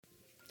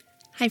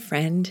Hi,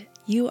 friend.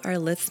 You are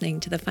listening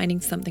to the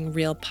Finding Something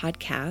Real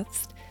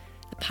podcast,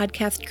 a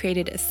podcast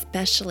created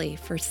especially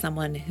for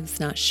someone who's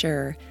not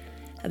sure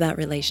about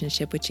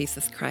relationship with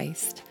Jesus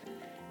Christ.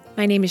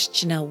 My name is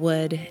Janelle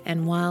Wood,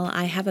 and while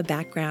I have a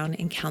background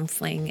in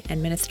counseling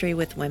and ministry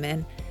with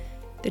women,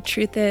 the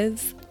truth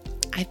is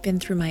I've been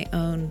through my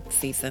own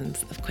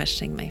seasons of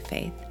questioning my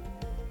faith.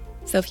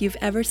 So if you've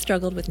ever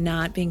struggled with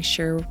not being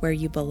sure where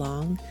you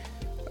belong,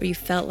 or you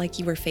felt like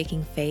you were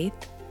faking faith,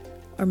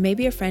 or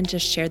maybe a friend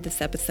just shared this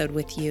episode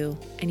with you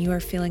and you are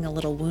feeling a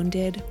little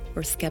wounded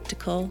or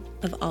skeptical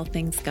of all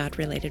things God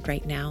related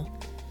right now,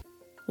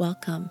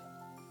 welcome.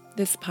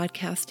 This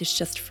podcast is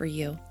just for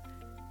you.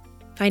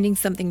 Finding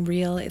Something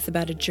Real is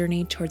about a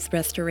journey towards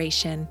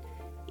restoration,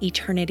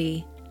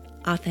 eternity,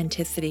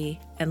 authenticity,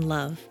 and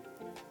love.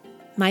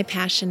 My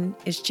passion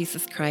is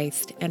Jesus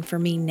Christ, and for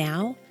me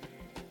now,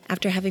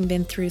 after having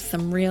been through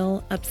some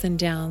real ups and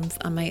downs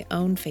on my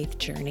own faith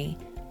journey,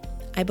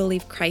 I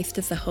believe Christ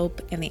is the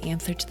hope and the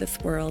answer to this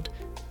world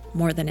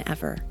more than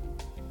ever.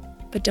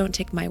 But don't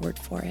take my word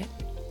for it.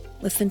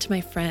 Listen to my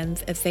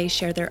friends as they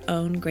share their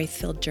own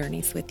grace-filled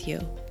journeys with you.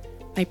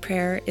 My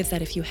prayer is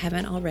that if you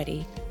haven't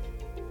already,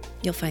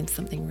 you'll find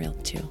something real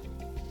too.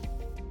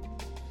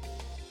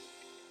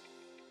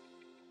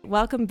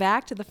 Welcome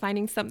back to the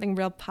Finding Something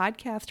Real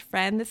podcast,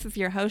 friend. This is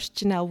your host,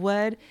 Janelle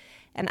Wood,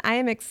 and I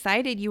am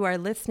excited you are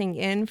listening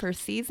in for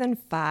Season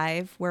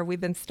 5, where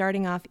we've been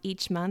starting off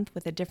each month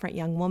with a different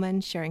young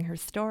woman sharing her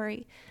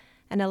story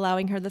and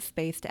allowing her the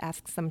space to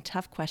ask some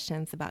tough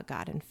questions about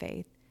God and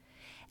faith.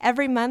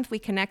 Every month, we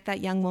connect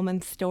that young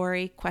woman's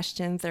story,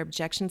 questions, or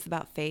objections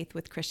about faith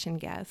with Christian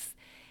guests,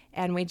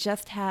 and we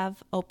just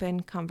have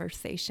open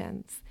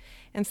conversations.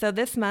 And so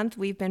this month,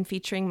 we've been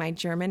featuring my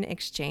German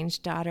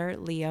exchange daughter,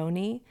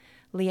 Leonie.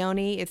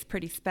 Leonie is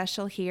pretty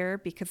special here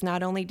because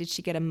not only did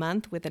she get a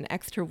month with an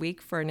extra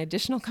week for an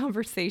additional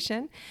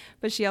conversation,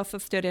 but she also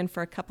stood in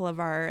for a couple of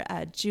our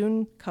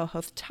June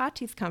co-host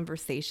Tati's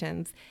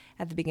conversations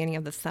at the beginning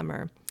of the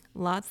summer.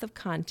 Lots of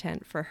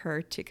content for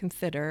her to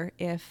consider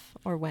if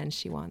or when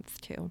she wants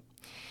to.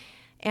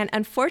 And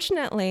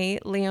unfortunately,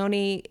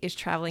 Leonie is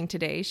traveling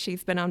today.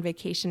 She's been on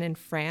vacation in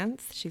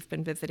France. She's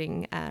been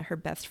visiting her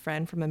best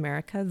friend from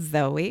America,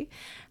 Zoe.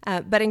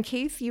 But in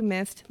case you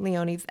missed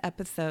Leonie's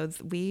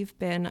episodes, we've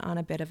been on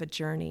a bit of a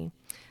journey.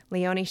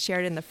 Leonie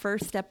shared in the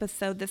first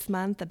episode this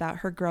month about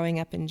her growing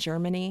up in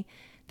Germany,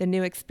 the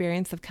new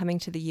experience of coming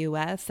to the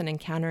U.S. and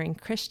encountering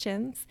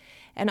Christians.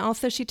 And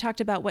also she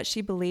talked about what she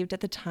believed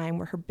at the time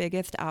were her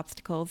biggest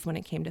obstacles when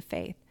it came to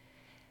faith.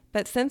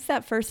 But since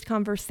that first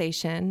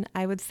conversation,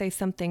 I would say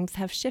some things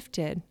have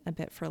shifted a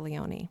bit for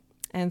Leonie.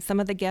 And some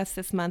of the guests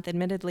this month,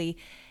 admittedly,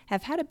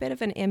 have had a bit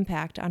of an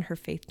impact on her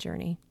faith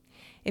journey.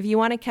 If you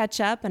want to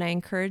catch up, and I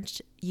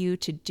encourage you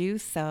to do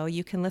so,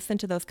 you can listen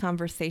to those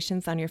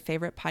conversations on your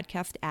favorite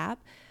podcast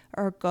app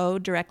or go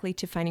directly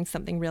to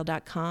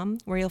findingsomethingreal.com,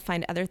 where you'll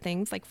find other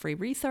things like free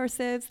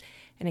resources,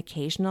 an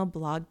occasional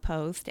blog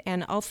post,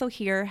 and also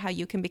hear how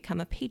you can become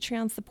a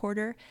Patreon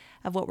supporter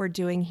of what we're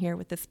doing here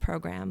with this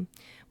program.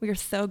 We are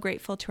so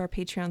grateful to our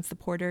Patreon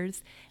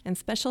supporters, and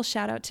special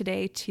shout out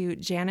today to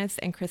Janice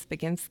and Chris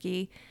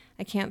Baginski.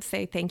 I can't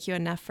say thank you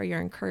enough for your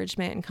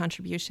encouragement and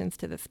contributions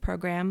to this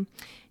program.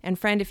 And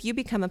friend, if you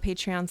become a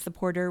Patreon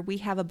supporter, we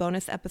have a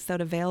bonus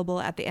episode available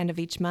at the end of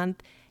each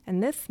month.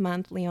 And this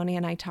month, Leonie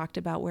and I talked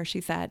about where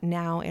she's at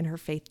now in her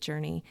faith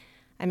journey.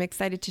 I'm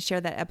excited to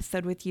share that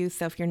episode with you.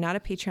 So if you're not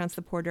a Patreon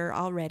supporter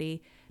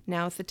already,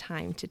 now is the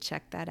time to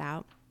check that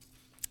out.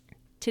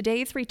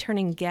 Today's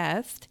returning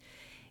guest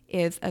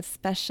is a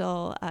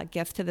special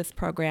guest to this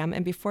program.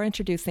 And before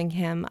introducing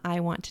him, I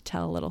want to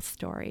tell a little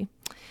story.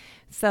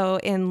 So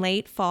in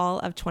late fall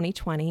of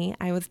 2020,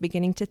 I was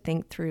beginning to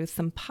think through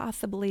some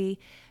possibly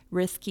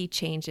risky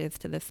changes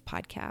to this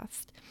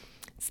podcast.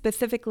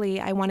 Specifically,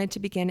 I wanted to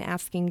begin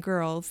asking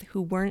girls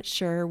who weren't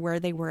sure where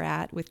they were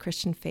at with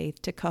Christian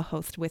faith to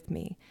co-host with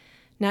me.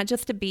 Not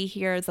just to be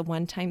here as a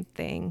one-time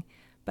thing,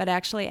 but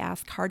actually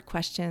ask hard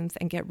questions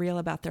and get real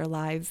about their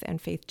lives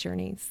and faith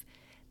journeys.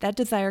 That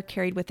desire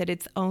carried with it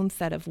its own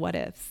set of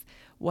what-ifs.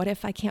 What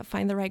if I can't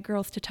find the right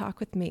girls to talk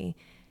with me?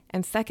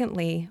 And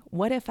secondly,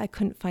 what if I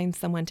couldn't find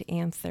someone to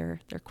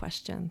answer their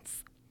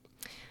questions?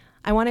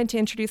 I wanted to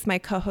introduce my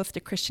co-host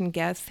to Christian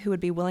guests who would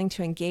be willing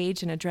to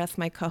engage and address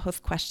my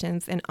co-host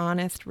questions in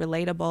honest,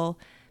 relatable,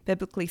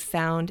 biblically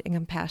sound, and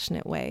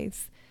compassionate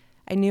ways.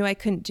 I knew I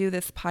couldn't do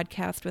this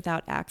podcast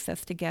without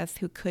access to guests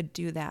who could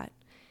do that.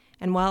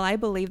 And while I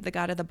believe the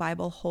God of the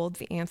Bible holds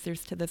the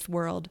answers to this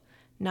world,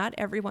 not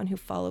everyone who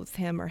follows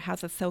him or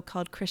has a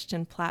so-called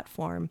Christian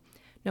platform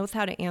knows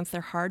how to answer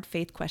hard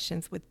faith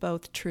questions with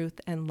both truth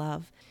and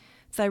love.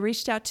 So I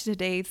reached out to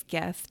today's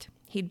guest.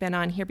 He'd been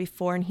on here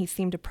before and he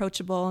seemed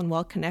approachable and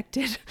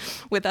well-connected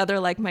with other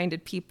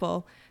like-minded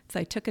people. So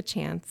I took a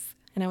chance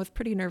and I was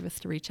pretty nervous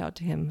to reach out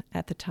to him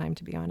at the time,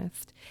 to be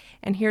honest.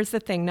 And here's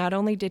the thing. Not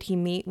only did he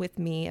meet with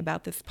me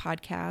about this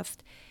podcast,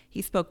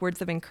 he spoke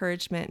words of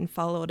encouragement and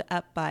followed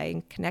up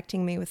by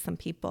connecting me with some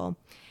people.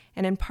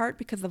 And in part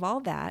because of all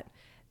that,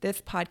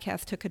 this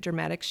podcast took a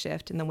dramatic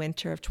shift in the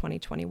winter of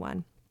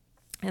 2021.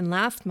 And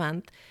last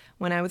month,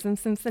 when I was in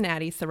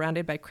Cincinnati,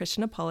 surrounded by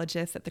Christian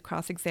apologists at the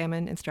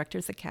Cross-Examine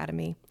Instructors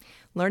Academy,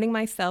 learning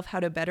myself how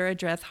to better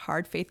address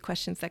hard faith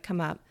questions that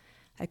come up,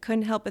 I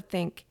couldn't help but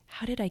think,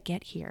 how did I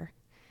get here?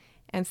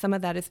 And some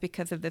of that is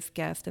because of this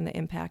guest and the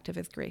impact of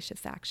his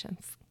gracious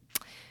actions.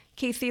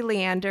 Casey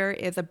Leander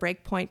is a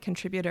Breakpoint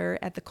contributor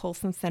at the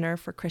Colson Center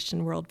for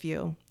Christian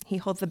Worldview. He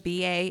holds a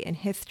BA in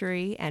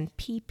History and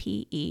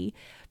PPE,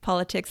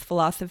 Politics,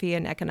 Philosophy,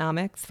 and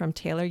Economics from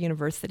Taylor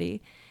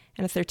University,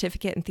 and a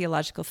certificate in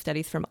Theological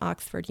Studies from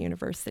Oxford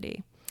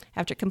University.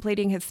 After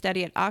completing his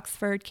study at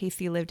Oxford,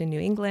 Casey lived in New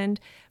England,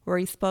 where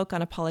he spoke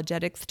on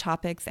apologetics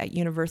topics at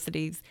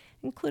universities,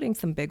 including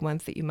some big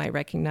ones that you might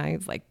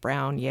recognize, like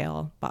Brown,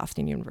 Yale,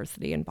 Boston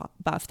University, and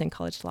Boston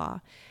College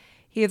Law.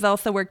 He has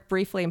also worked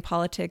briefly in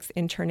politics,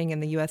 interning in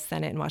the U.S.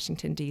 Senate in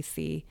Washington,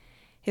 D.C.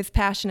 His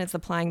passion is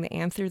applying the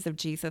answers of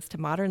Jesus to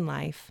modern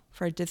life.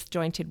 For a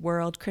disjointed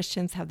world,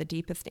 Christians have the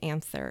deepest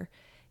answer,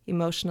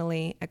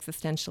 emotionally,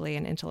 existentially,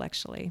 and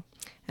intellectually.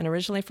 And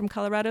originally from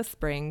Colorado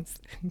Springs,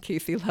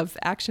 Casey loves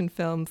action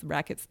films,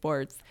 racket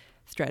sports,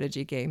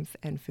 strategy games,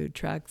 and food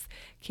trucks.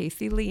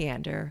 Casey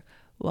Leander,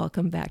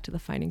 welcome back to the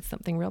Finding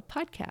Something Real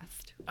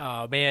podcast.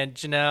 Oh man,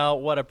 Janelle,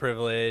 what a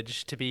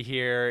privilege to be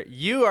here.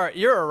 You're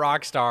a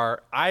rock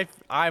star.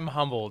 I'm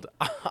humbled.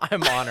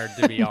 I'm honored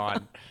to be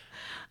on.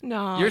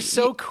 No, you're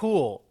so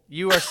cool.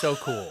 You are so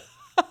cool.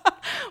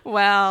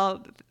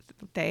 Well,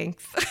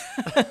 thanks.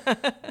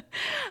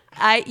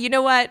 You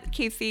know what,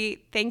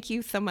 Casey, thank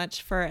you so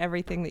much for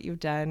everything that you've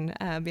done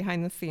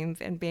behind the scenes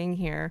and being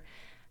here.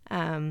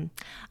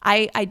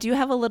 I do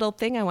have a little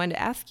thing I wanted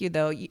to ask you,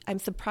 though. I'm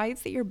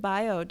surprised that your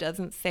bio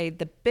doesn't say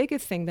the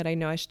biggest thing that I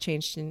know has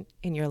changed in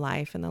your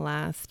life in the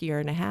last year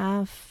and a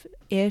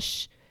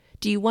half-ish.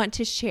 Do you want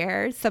to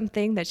share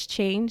something that's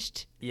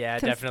changed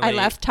since definitely. I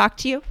last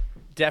talked to you?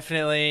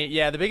 Definitely.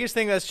 Yeah, the biggest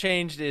thing that's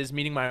changed is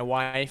meeting my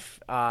wife,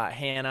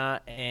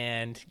 Hannah,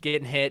 and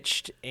getting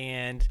hitched.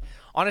 And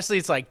honestly,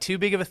 it's like too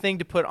big of a thing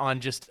to put on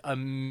just a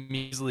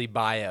measly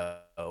bio,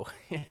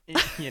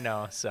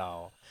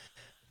 so...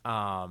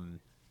 How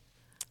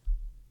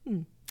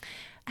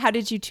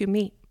did you two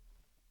meet?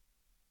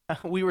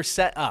 We were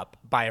set up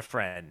by a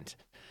friend,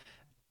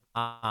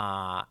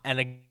 and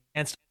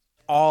against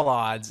all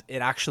odds,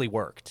 it actually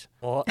worked.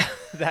 Well,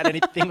 that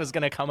anything was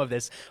going to come of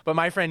this, but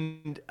my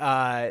friend,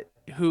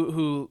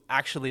 who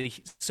actually,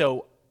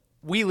 so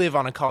we live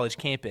on a college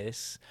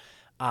campus.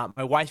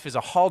 My wife is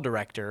a hall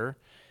director.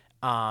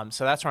 So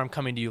that's where I'm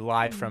coming to you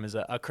live from, is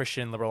a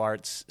Christian liberal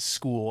arts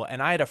school.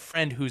 And I had a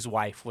friend whose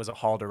wife was a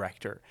hall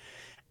director.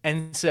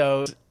 And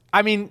so,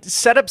 I mean,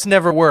 setups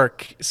never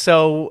work.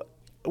 So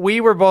we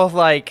were both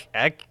like,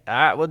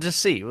 we'll just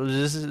see. We'll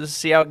just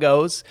see how it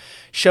goes.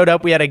 Showed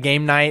up, we had a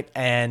game night,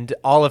 and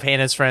all of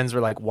Hannah's friends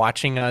were like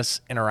watching us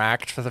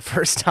interact for the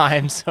first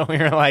time. So we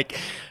were like,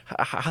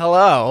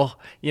 hello,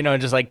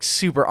 just like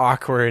super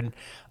awkward.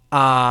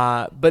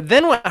 But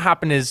then what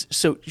happened is,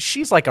 so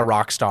she's like a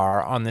rock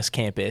star on this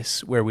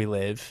campus where we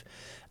live.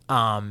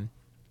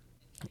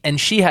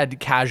 And she had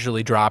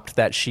casually dropped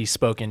that she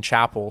spoke in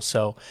chapel.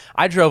 So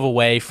I drove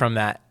away from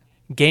that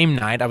game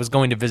night. I was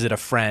going to visit a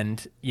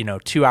friend,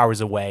 2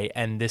 hours away,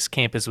 and this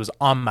campus was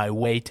on my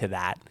way to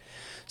that.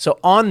 So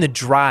on the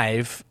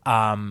drive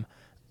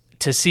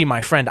to see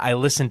my friend, I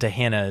listened to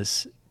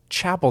Hannah's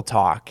chapel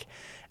talk.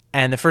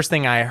 And the first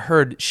thing I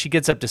heard, she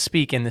gets up to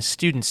speak, and the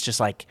students just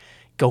like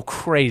go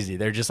crazy.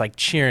 They're just like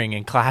cheering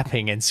and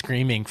clapping and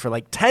screaming for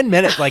like 10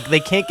 minutes. Like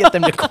they can't get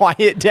them to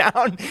quiet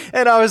down.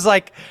 And I was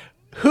like,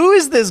 who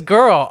is this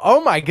girl?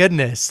 Oh my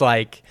goodness.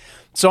 Like,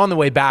 so on the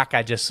way back,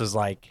 I just was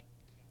like,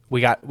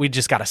 we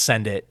just got to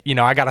send it.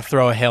 I got to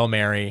throw a Hail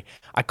Mary.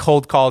 I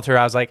cold called her.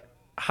 I was like,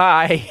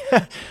 hi,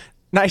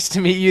 nice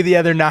to meet you the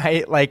other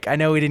night. Like, I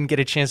know we didn't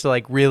get a chance to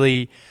like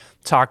really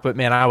talk, but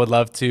man, I would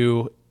love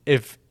to,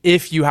 if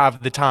you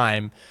have the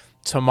time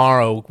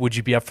tomorrow, would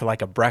you be up for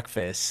like a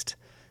breakfast?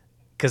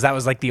 Because that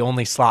was like the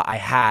only slot I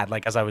had,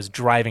 like as I was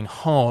driving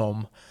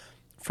home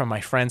from my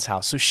friend's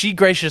house. So she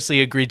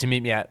graciously agreed to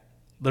meet me at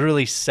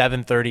literally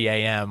 7:30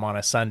 a.m. on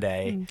a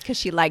Sunday. Because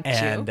she liked you.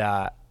 And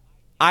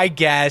I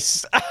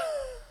guess,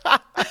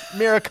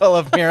 miracle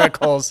of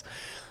miracles.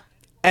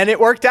 And it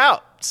worked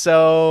out.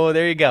 So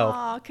there you go.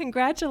 Oh,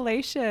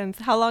 congratulations.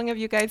 How long have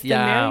you guys been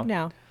married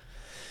now?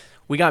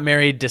 We got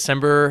married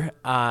December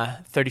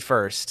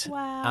 31st.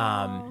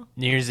 Wow.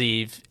 New Year's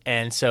Eve.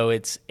 And so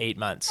it's 8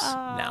 months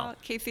now.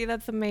 Casey,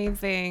 that's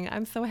amazing.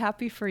 I'm so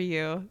happy for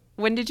you.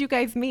 When did you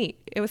guys meet?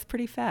 It was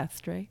pretty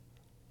fast, right?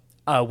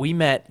 We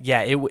met,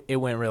 it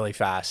went really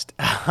fast.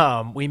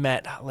 We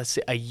met, let's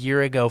see, a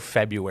year ago,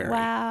 February.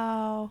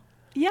 Wow.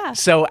 Yeah.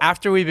 So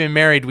after we've been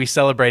married, we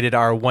celebrated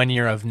our 1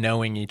 year of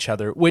knowing each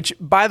other, which,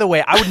 by the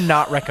way, I would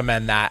not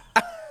recommend that.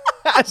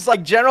 As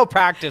like general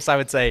practice, I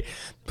would say,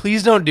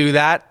 please don't do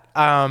that.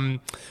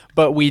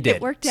 But we did.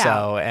 It worked out.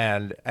 So,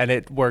 and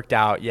it worked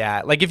out,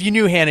 yeah. Like if you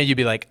knew Hannah, you'd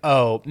be like,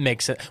 oh,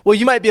 makes sense. Well,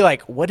 you might be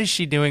like, what is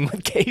she doing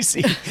with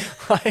Casey?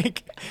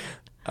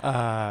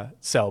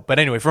 But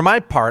anyway, for my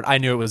part, I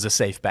knew it was a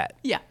safe bet.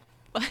 Yeah.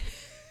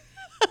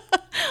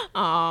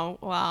 Oh,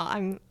 well,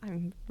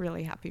 I'm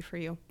really happy for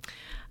you.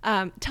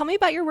 Tell me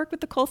about your work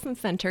with the Colson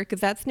Center, because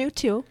that's new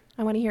too.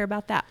 I want to hear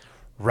about that.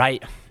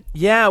 Right.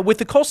 Yeah. With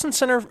the Colson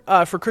Center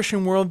for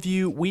Christian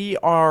Worldview,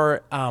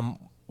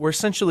 we're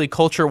essentially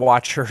culture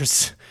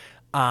watchers,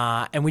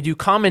 and we do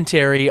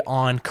commentary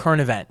on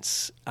current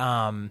events.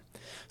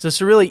 So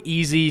it's a really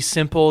easy,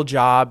 simple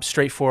job,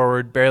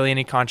 straightforward, barely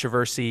any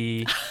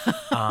controversy.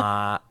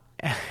 Uh,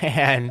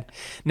 and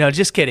no,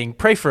 just kidding.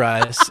 Pray for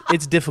us.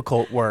 It's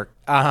difficult work.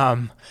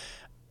 And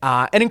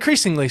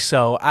increasingly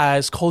so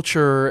as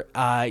culture,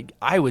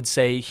 I would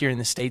say here in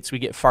the States, we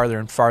get farther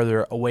and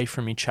farther away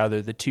from each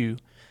other, the two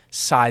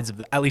sides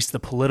of at least the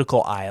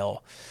political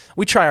aisle.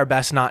 We try our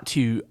best not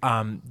to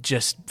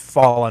just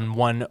fall on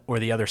one or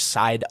the other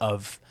side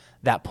of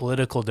that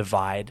political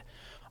divide.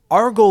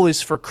 Our goal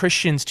is for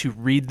Christians to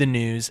read the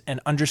news and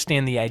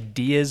understand the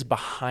ideas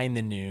behind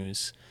the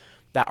news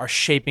that are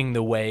shaping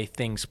the way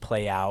things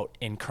play out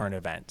in current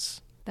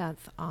events.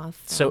 That's awesome.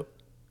 So,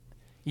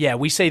 yeah,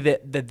 we say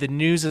that the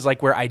news is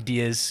like where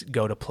ideas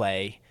go to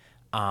play,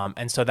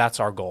 and so that's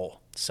our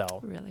goal.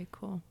 So really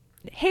cool.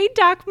 Hey,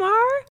 Dagmar.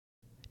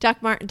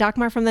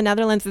 Dagmar from the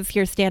Netherlands is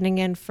here standing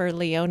in for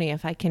Leonie,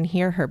 if I can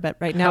hear her, but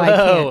right now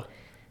hello. I can't.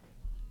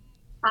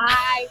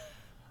 Hi.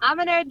 I'm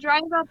gonna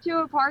drive up to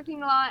a parking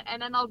lot and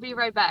then I'll be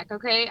right back,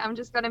 okay? I'm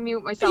just gonna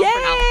mute myself for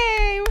now.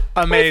 Yay!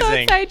 Amazing. We're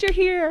so excited you're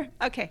here.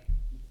 Okay.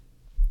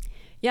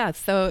 Yeah,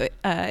 so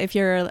if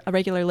you're a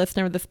regular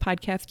listener of this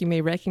podcast, you may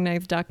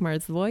recognize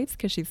Dagmar's voice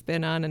because she's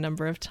been on a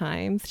number of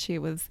times. She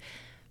was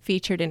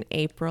featured in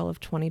April of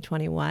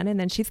 2021, and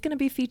then she's going to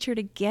be featured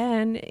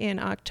again in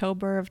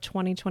October of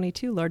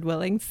 2022, Lord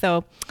willing.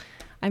 So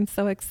I'm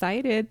so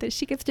excited that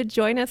she gets to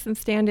join us and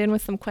stand in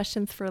with some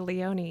questions for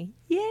Leonie.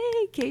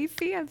 Yay,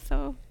 Casey. I'm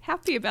so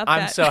happy about that.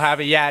 I'm so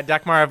happy. Yeah,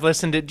 Dagmar, I've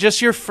listened to just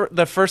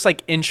the first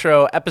like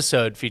intro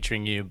episode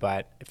featuring you,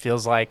 but it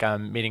feels like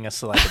I'm meeting a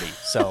celebrity.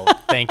 So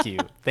thank you.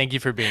 Thank you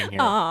for being here.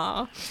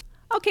 Aw.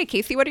 Okay,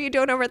 Casey, what are you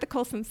doing over at the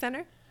Colson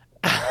Center?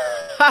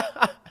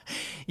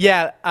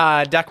 Yeah,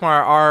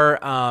 Dagmar,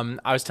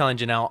 I was telling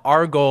Janelle,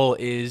 our goal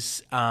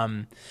is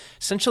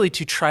essentially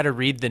to try to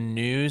read the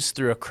news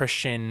through a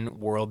Christian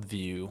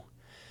worldview.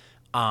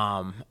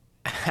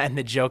 And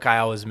the joke I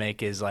always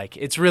make is like,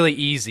 it's really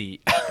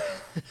easy.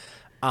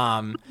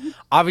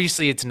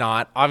 Obviously it's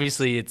not.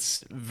 Obviously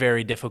it's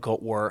very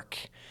difficult work.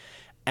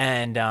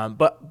 And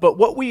but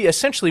what we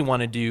essentially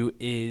want to do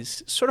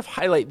is sort of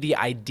highlight the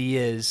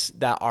ideas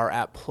that are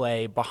at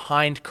play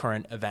behind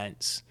current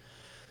events,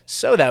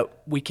 so that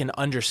we can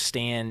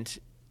understand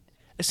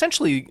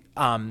essentially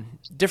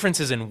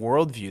differences in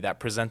worldview that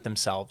present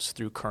themselves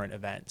through current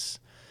events.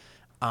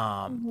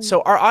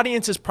 So our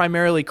audience is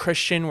primarily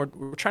Christian.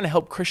 We're trying to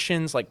help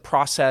Christians like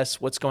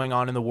process what's going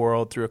on in the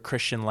world through a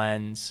Christian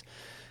lens.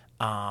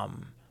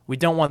 We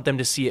don't want them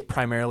to see it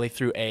primarily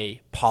through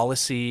a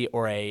policy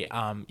or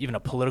even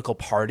a political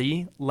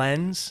party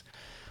lens,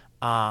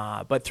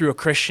 but through a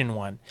Christian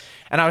one.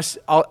 And I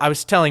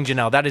was telling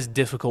Janelle that is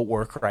difficult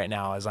work right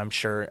now, as I'm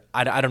sure.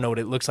 I don't know what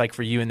it looks like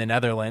for you in the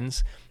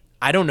Netherlands.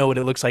 I don't know what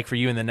it looks like for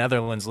you in the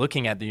Netherlands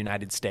looking at the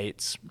United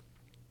States.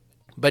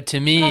 But to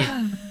me,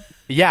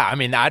 yeah, I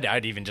mean,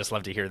 I'd even just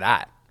love to hear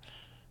that.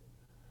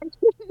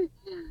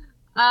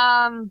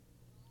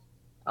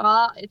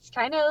 Well, it's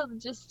kind of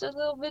just a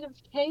little bit of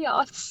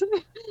chaos,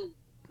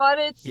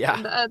 but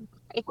Yeah.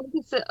 I think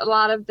it's a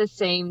lot of the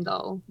same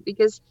though,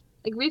 because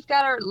like we've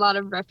got a lot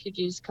of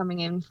refugees coming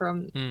in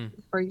from,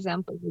 for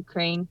example,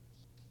 Ukraine,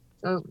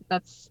 so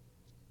that's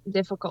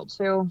difficult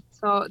too.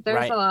 So there's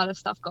Right. a lot of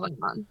stuff going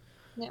on.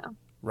 Yeah.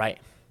 Right.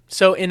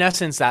 So in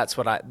essence, that's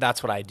what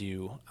I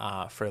do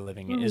for a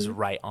living, is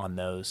write on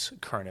those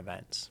current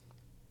events.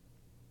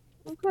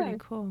 Okay. Pretty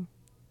cool.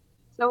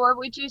 So what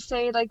would you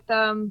say like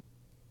the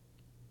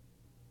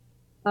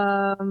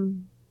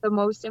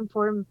most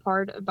important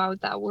part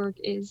about that work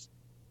is?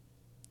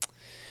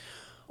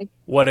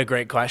 What a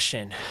great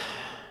question.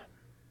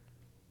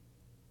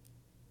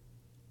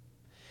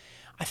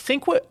 I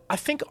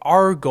think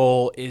our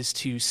goal is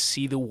to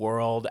see the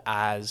world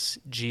as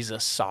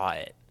Jesus saw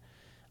it,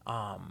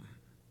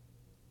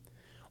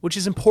 which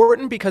is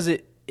important because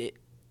it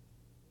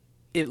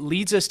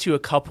leads us to a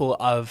couple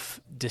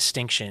of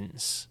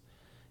distinctions.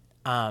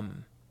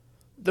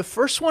 The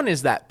first one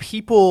is that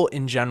people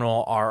in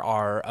general are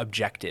our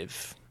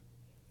objective.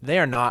 They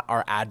are not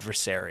our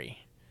adversary.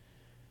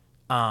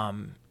 A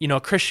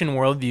Christian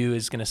worldview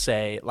is going to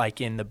say,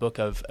 like in the book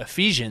of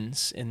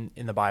Ephesians in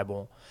the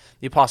Bible,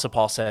 the Apostle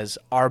Paul says,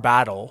 our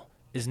battle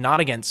is not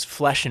against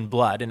flesh and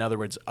blood, in other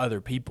words, other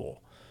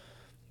people.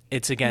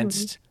 It's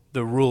against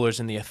the rulers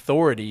and the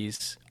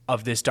authorities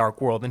of this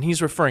dark world. And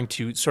he's referring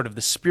to sort of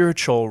the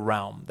spiritual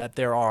realm, that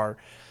there are,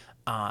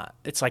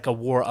 it's like a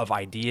war of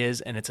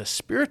ideas, and it's a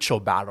spiritual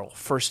battle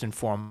first and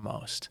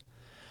foremost.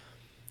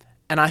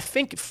 And I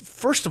think,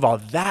 first of all,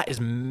 that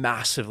is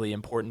massively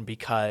important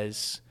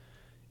because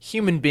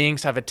human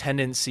beings have a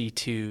tendency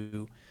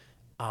to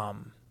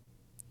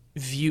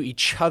view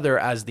each other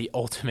as the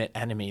ultimate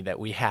enemy that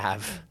we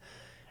have,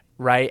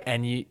 right?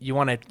 And you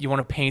want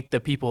to paint the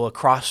people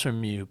across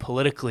from you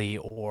politically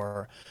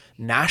or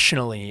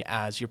nationally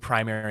as your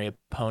primary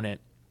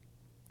opponent.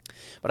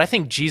 But I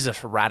think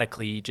Jesus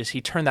radically he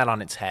turned that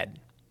on its head.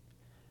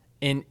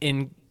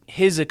 In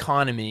his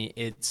economy,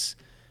 it's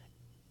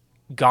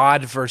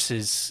God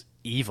versus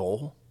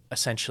evil,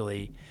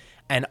 essentially,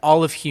 and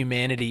all of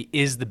humanity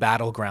is the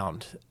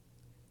battleground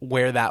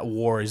where that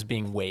war is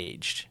being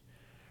waged,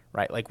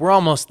 right? Like, we're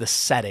almost the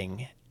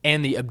setting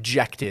and the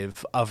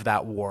objective of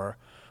that war.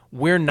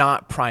 We're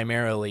not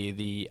primarily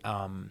the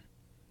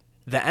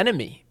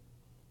enemy,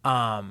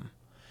 and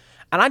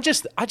I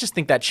just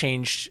think that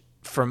changed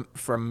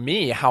from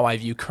me how I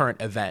view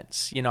current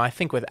events. You know, I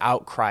think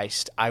without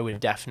Christ, I would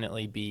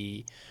definitely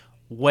be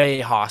way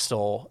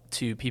hostile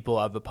to people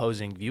of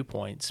opposing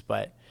viewpoints,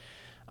 but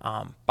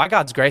by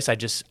God's grace, I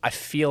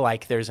feel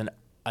like there's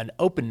an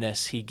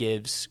openness he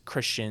gives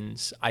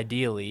Christians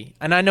ideally.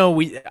 And I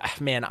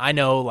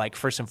know like,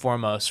 first and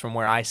foremost from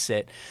where I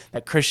sit,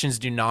 that Christians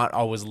do not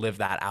always live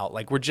that out.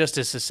 Like, we're just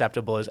as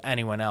susceptible as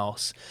anyone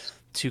else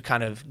to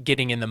kind of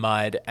getting in the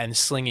mud and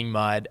slinging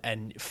mud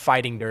and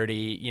fighting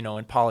dirty, you know,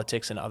 in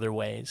politics and other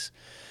ways.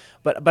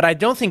 But I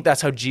don't think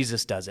that's how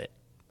Jesus does it.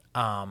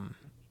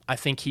 I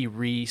think he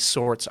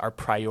resorts our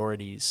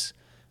priorities,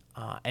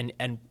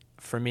 and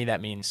for me,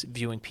 that means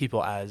viewing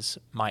people as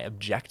my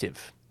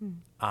objective,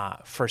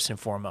 first and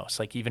foremost.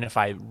 Like, even if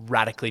I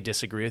radically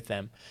disagree with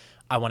them,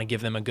 I want to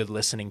give them a good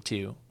listening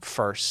to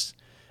first.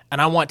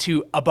 And I want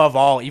to, above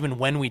all, even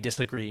when we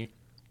disagree,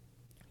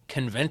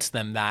 convince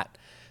them that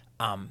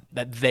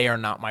that they are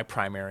not my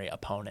primary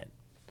opponent.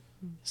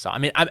 So, I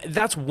mean,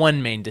 that's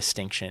one main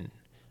distinction.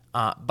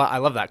 But I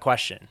love that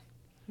question.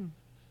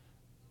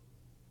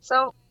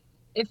 So,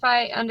 if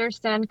I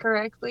understand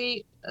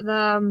correctly,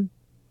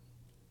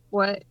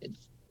 what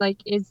like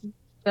is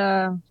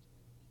the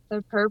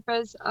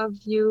purpose of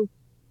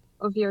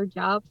your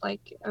job,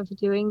 like of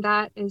doing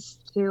that, is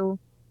to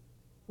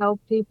help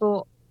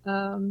people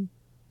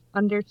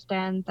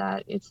understand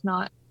that it's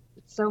not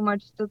so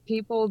much the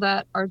people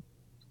that are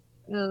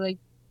like,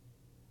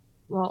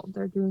 well,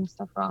 they're doing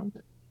stuff wrong,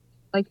 but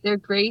like their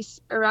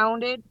grace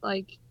around it.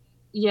 Like,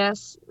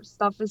 yes,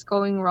 stuff is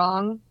going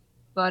wrong,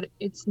 but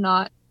it's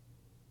not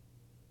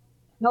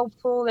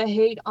helpful to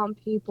hate on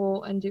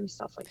people and do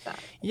stuff like that.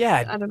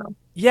 Yeah. I don't know.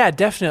 Yeah,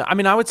 definitely. I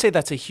mean, I would say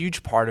that's a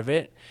huge part of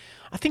it.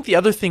 I think the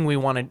other thing we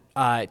want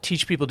to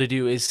teach people to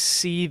do is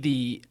see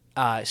the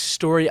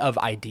story of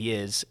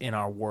ideas in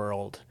our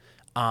world.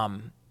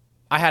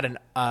 I had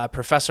a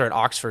professor at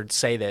Oxford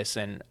say this,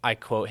 and I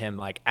quote him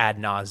like ad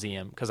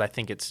nauseum because I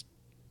think it's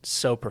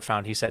so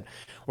profound. He said,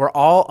 "We're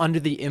all under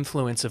the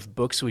influence of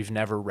books we've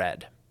never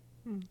read."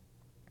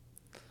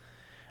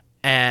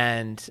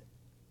 And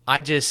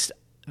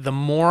the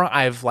more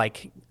I've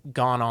like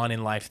gone on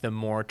in life, the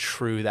more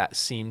true that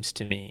seems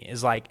to me.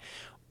 Is like,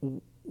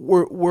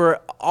 we're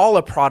all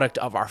a product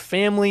of our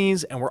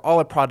families, and we're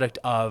all a product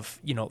of,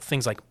 you know,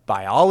 things like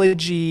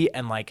biology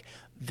and like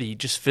the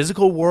just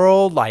physical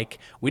world. Like,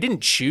 we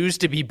didn't choose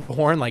to be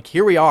born. Like,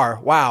 here we are.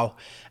 Wow.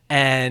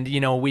 And, you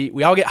know,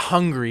 we all get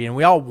hungry and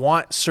we all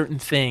want certain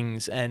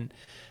things. And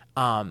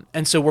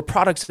so we're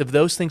products of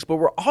those things, but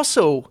we're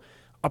also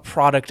a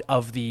product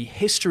of the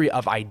history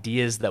of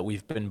ideas that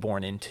we've been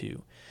born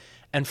into.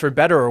 And for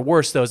better or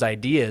worse, those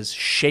ideas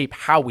shape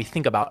how we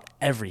think about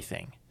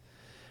everything.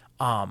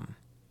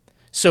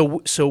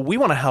 So we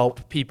want to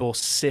help people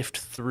sift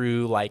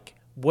through, like,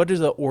 what are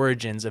the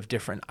origins of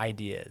different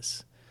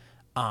ideas?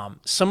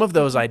 Some of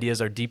those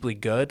ideas are deeply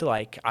good.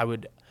 Like,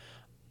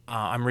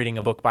 I'm reading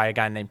a book by a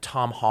guy named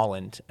Tom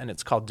Holland, and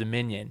it's called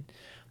Dominion.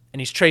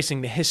 And he's tracing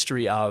the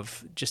history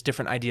of just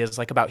different ideas,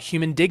 like about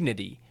human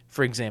dignity,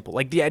 for example.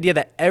 Like, the idea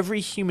that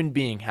every human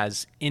being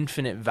has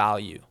infinite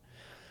value.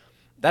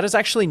 That is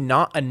actually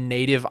not a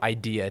native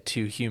idea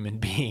to human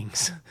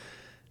beings.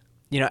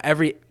 You know,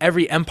 every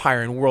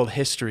empire in world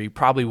history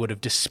probably would have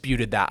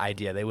disputed that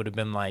idea. They would have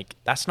been like,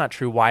 that's not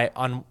true.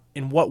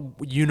 In what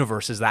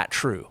universe is that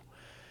true?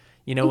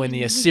 You know, when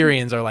the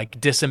Assyrians are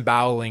like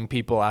disemboweling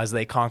people as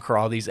they conquer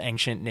all these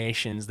ancient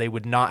nations, they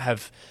would not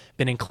have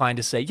been inclined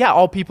to say, yeah,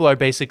 all people are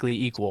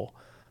basically equal.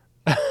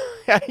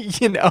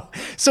 You know,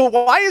 so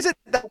why is it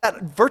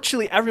that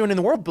virtually everyone in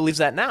the world believes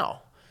that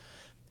now?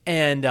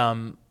 And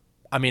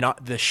I mean,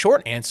 the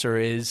short answer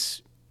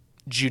is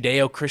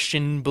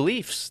Judeo-Christian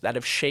beliefs that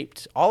have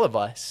shaped all of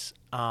us,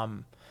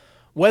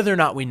 whether or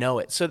not we know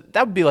it. So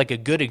that would be like a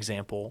good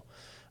example.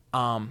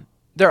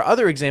 There are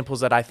other examples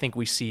that I think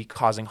we see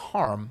causing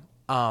harm,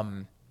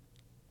 and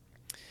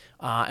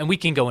we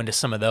can go into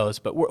some of those,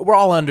 but we're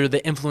all under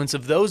the influence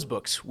of those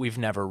books we've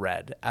never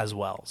read as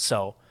well.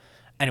 So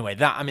anyway,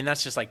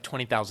 that's just like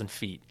 20,000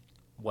 feet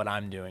what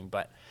I'm doing.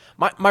 But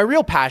my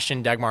real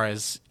passion, Dagmar,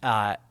 is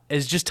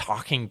just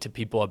talking to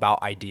people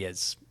about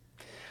ideas.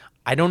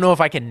 I don't know if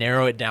I can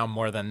narrow it down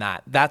more than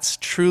that. That's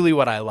truly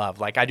what I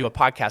love. Like, I do a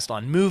podcast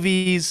on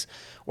movies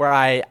where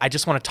I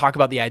just want to talk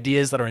about the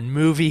ideas that are in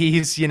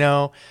movies, you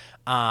know.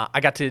 I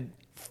got to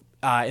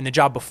in the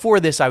job before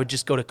this, I would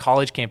just go to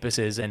college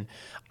campuses and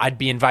I'd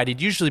be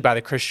invited usually by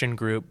the Christian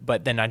group,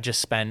 but then I'd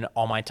just spend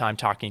all my time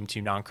talking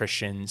to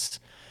non-Christians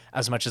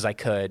as much as I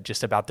could,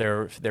 just about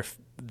their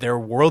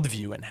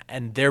worldview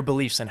and their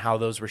beliefs and how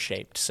those were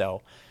shaped.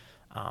 So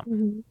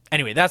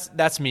anyway,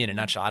 that's me in a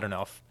nutshell. I don't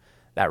know if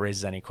that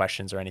raises any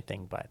questions or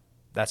anything, but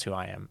that's who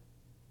I am.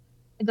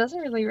 It doesn't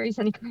really raise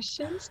any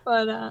questions,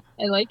 but I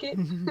like it.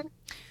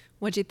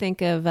 What'd you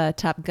think of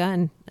Top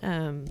Gun,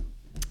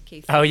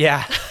 Casey? Oh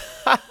yeah.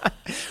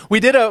 we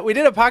did a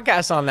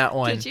podcast on that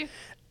one. Did you?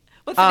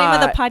 What's the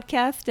name of the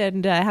podcast,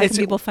 and how can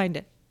people find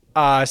it?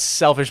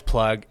 Selfish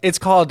plug. It's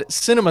called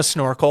Cinema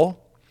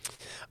Snorkel,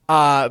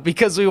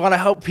 because we want to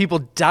help people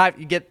dive.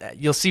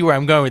 You'll see where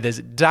I'm going with this.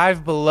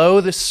 Dive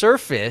below the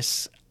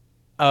surface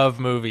of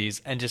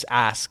movies and just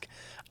ask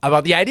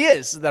about the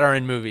ideas that are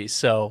in movies.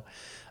 So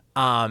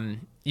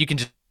you can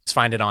just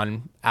find it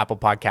on Apple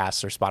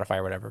Podcasts or Spotify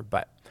or whatever.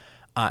 But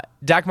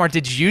Dagmar,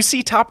 did you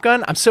see Top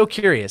Gun? I'm so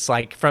curious,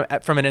 like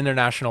from an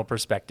international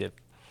perspective.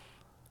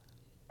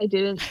 I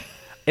didn't.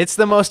 It's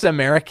the most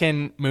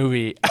American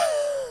movie.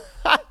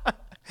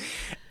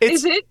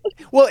 Is it?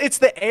 Well, it's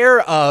the air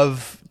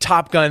of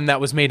Top Gun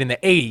that was made in the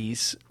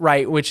 80s,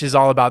 right? Which is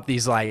all about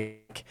these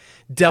like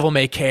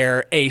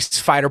devil-may-care ace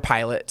fighter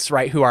pilots,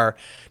 right? Who are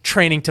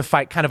training to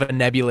fight kind of a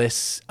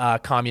nebulous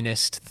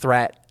communist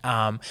threat.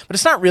 But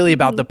it's not really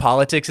about the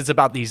politics. It's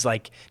about these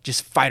like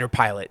just fighter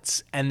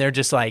pilots. And they're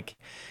just like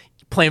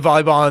playing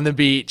volleyball on the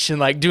beach and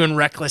like doing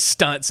reckless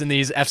stunts in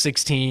these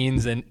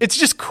F-16s. And it's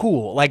just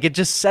cool. Like it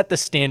just set the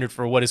standard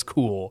for what is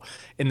cool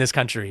in this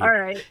country. All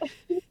right.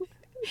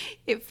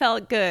 It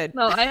felt good.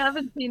 No, I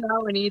haven't seen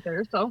that one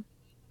either, so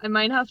I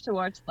might have to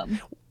watch them.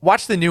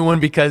 Watch the new one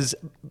because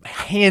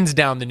hands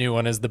down the new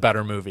one is the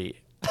better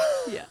movie.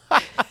 Yeah.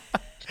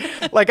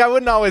 Like I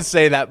wouldn't always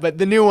say that, but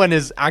the new one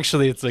is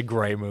actually, it's a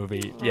great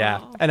movie. Aww.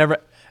 Yeah. And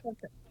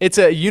it's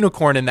a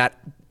unicorn in that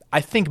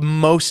I think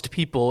most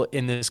people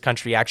in this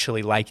country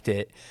actually liked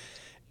it.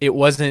 It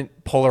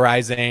wasn't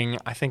polarizing.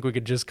 I think we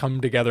could just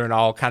come together and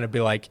all kind of be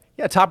like,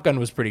 yeah, Top Gun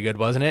was pretty good,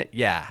 wasn't it?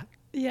 Yeah.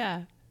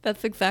 Yeah.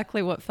 That's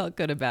exactly what felt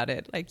good about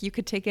it. Like you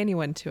could take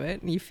anyone to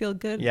it and you feel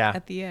good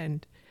at the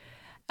end.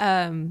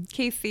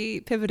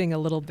 Casey, pivoting a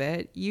little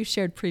bit, you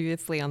shared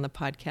previously on the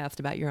podcast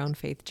about your own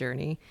faith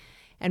journey.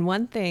 And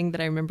one thing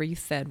that I remember you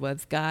said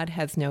was God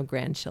has no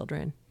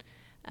grandchildren.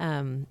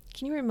 Can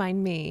you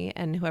remind me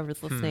and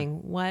whoever's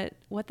listening what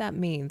that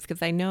means?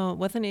 Because I know,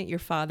 wasn't it your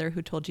father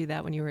who told you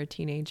that when you were a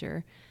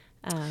teenager?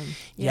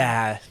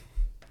 Yeah,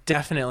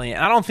 definitely.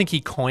 And I don't think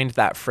he coined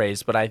that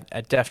phrase, but I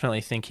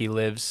definitely think he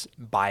lives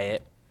by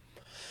it.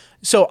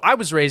 So I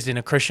was raised in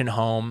a Christian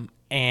home,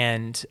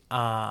 and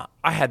I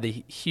had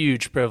the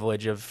huge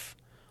privilege of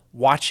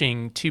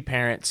watching two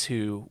parents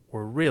who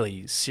were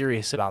really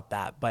serious about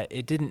that, but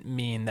it didn't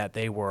mean that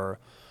they were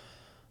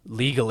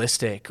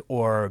legalistic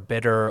or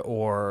bitter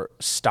or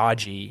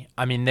stodgy.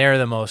 I mean, they're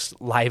the most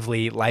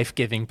lively,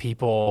 life-giving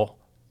people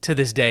to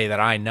this day that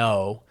I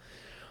know,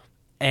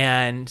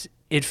 and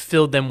it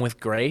filled them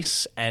with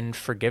grace and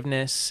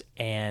forgiveness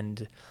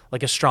and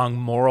like a strong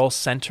moral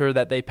center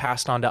that they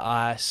passed on to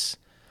us.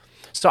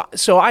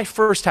 So I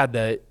first had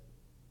the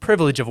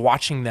privilege of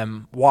watching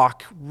them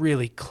walk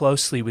really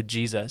closely with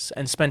Jesus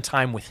and spend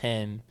time with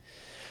him.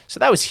 So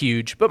that was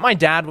huge. But my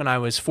dad, when I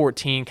was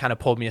 14, kind of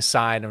pulled me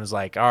aside and was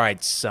like, all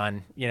right,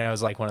 son, it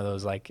was like one of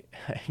those, like,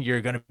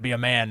 you're going to be a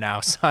man now,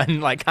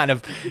 son, like kind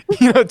of,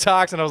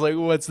 talks. And I was like,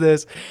 what's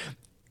this?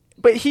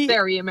 But he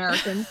very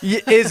American.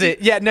 Is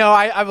it? Yeah, no,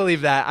 I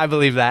believe that. I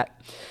believe that.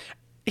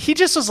 He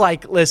just was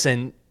like,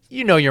 listen,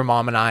 your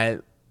mom and I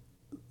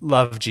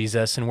love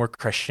Jesus and we're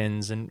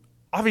Christians, and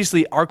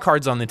obviously our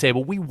card's on the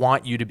table. We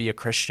want you to be a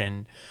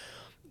Christian.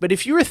 But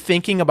if you were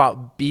thinking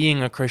about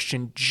being a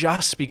Christian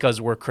just because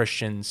we're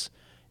Christians,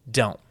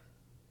 don't.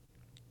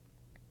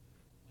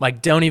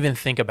 Like, don't even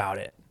think about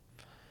it.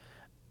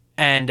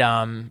 And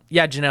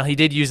Janelle, he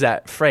did use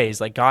that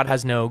phrase, like God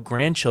has no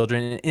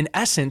grandchildren. In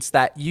essence,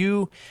 that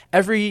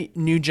every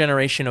new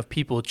generation of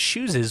people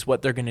chooses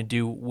what they're going to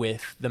do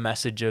with the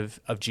message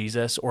of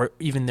Jesus or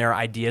even their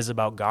ideas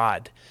about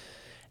God.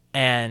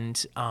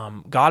 And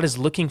God is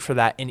looking for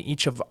that in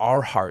each of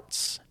our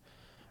hearts,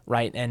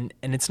 right? And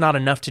it's not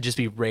enough to just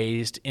be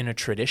raised in a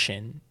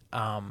tradition.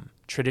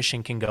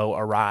 Tradition can go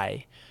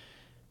awry.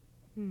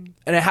 And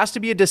it has to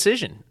be a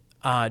decision.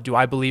 Do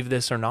I believe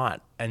this or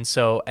not? And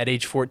so at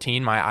age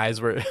 14, my eyes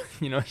were,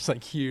 just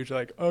like huge,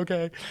 like,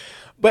 okay.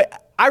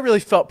 But I really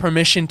felt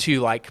permission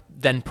to like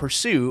then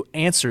pursue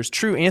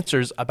true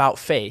answers about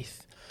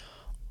faith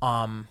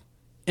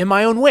in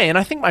my own way. And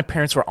I think my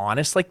parents were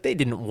honest. Like they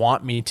didn't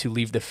want me to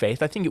leave the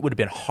faith. I think it would have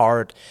been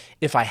hard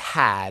if I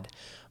had.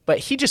 But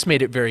he just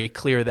made it very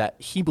clear that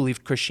he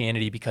believed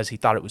Christianity because he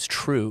thought it was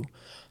true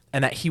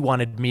and that he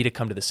wanted me to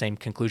come to the same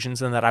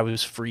conclusions and that I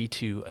was free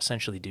to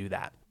essentially do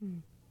that.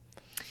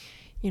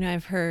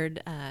 I've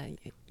heard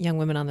young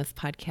women on this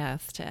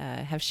podcast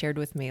have shared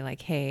with me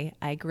like, hey,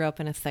 I grew up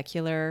in a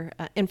secular,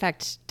 in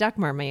fact,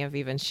 Dagmar may have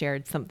even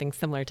shared something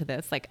similar to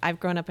this. Like I've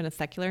grown up in a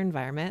secular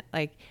environment,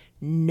 like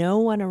no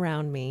one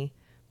around me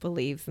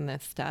believes in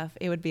this stuff.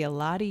 It would be a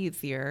lot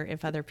easier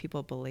if other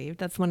people believed.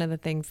 That's one of the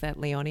things that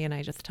Leonie and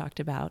I just talked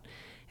about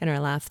in our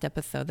last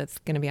episode that's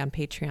going to be on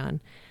Patreon.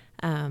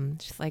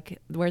 Just like,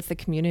 where's the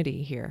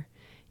community here?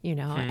 You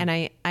know, and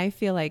I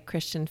feel like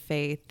Christian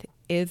faith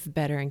is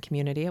better in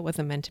community. It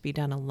wasn't meant to be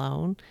done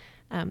alone.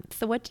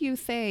 So what do you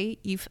say?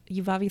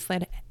 You've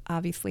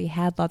obviously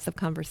had lots of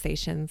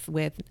conversations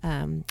with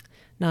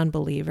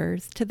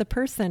non-believers, to the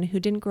person who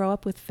didn't grow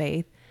up with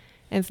faith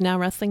and is now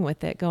wrestling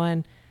with it,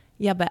 going,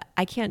 yeah, but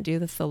I can't do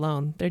this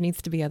alone. There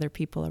needs to be other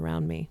people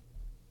around me.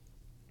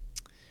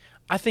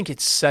 I think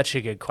it's such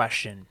a good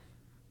question.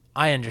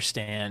 I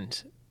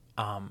understand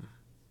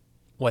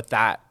what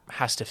that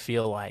has to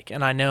feel like.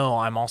 And I know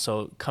I'm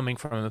also coming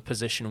from a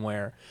position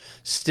where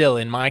still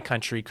in my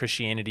country,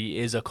 Christianity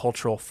is a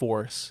cultural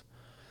force.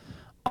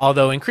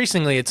 Although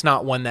increasingly it's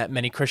not one that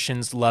many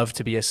Christians love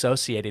to be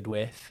associated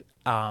with.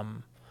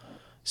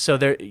 So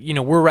there, you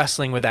know, we're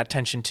wrestling with that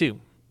tension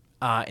too,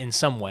 in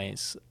some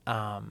ways.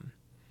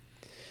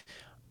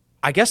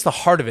 I guess the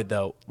heart of it,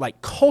 though,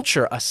 like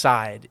culture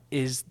aside,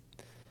 is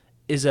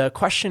a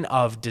question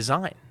of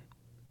design.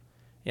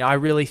 You know, I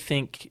really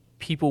think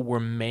people were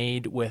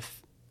made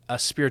with a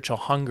spiritual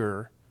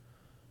hunger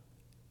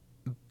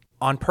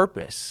on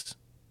purpose.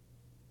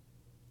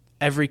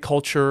 Every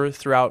culture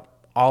throughout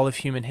all of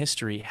human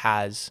history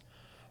has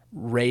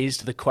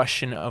raised the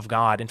question of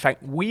God. In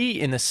fact, we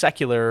in the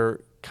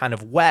secular kind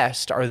of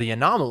West are the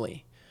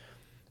anomaly.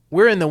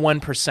 We're in the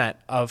 1%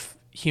 of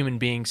human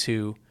beings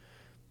who,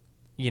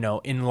 you know,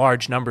 in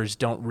large numbers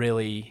don't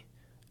really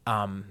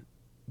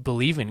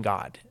believe in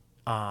God.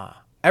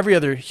 Every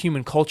other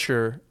human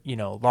culture, you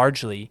know,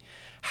 largely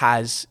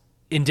has,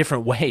 in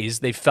different ways,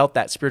 they've felt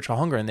that spiritual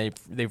hunger and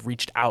they've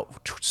reached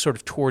out sort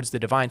of towards the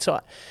divine. So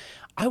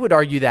I would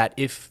argue that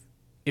if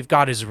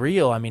God is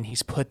real, I mean,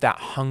 he's put that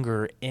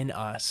hunger in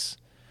us.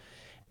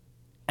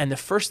 And the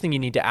first thing you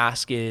need to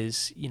ask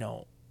is, you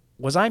know,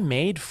 was I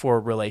made for a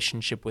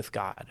relationship with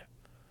God?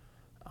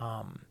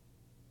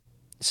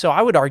 So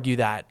I would argue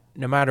that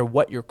no matter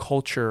what your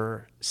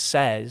culture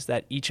says,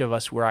 that each of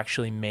us were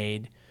actually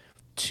made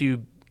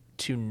to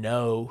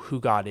know who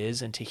God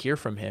is and to hear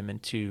from him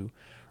and to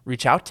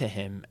reach out to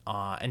him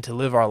and to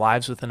live our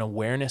lives with an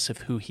awareness of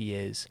who he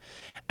is.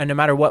 And no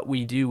matter what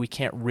we do, we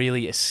can't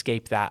really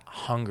escape that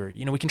hunger.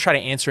 You know, we can try to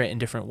answer it in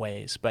different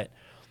ways, but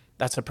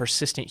that's a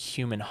persistent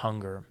human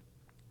hunger.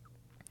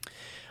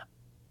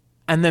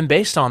 And then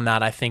based on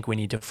that, I think we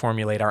need to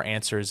formulate our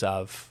answers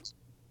of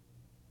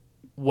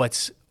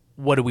what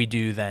do we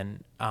do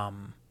then?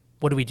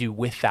 What do we do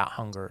with that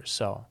hunger?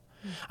 So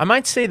I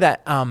might say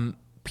that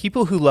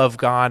people who love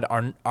God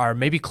are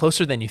maybe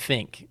closer than you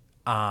think.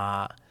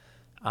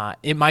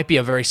 It might be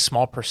a very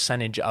small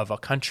percentage of a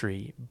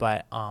country,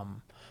 but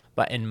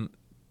in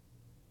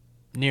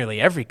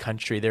nearly every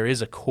country there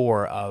is a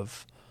core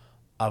of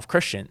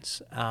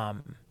Christians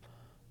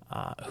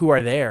who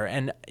are there.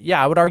 And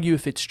yeah, I would argue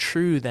if it's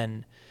true,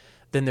 then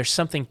there's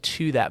something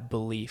to that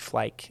belief,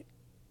 like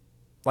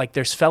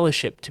there's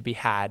fellowship to be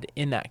had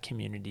in that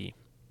community.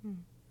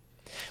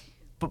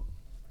 But,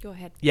 go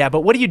ahead. Yeah,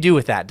 but what do you do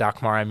with that,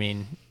 Dagmar? I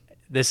mean,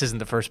 this isn't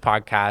the first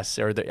podcast,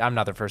 or I'm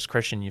not the first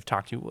Christian you've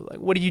talked to. Like,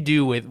 what do you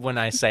do with when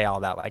I say all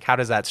that? Like, how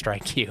does that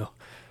strike you?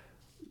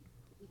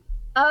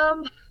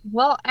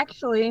 Well,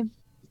 actually,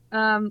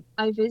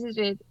 I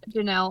visited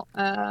Janelle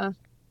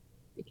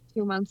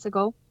 2 months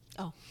ago.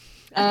 Oh,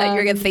 I thought you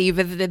were going to say you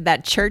visited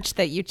that church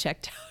that you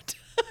checked out.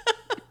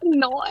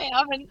 No, I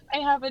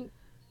haven't.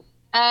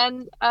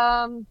 And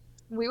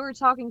we were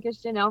talking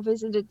because Janelle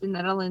visited the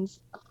Netherlands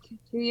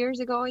 2 years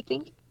ago, I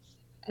think.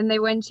 And they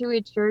went to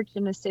a church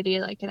in a city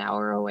like an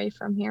hour away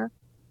from here.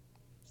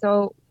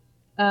 So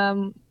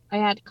I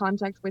had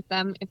contact with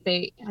them if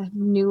they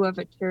knew of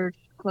a church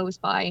close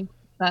by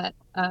that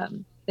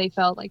they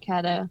felt like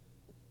had a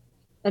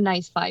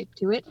nice vibe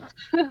to it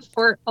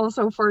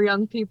for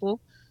young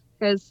people.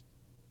 Because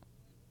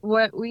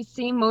what we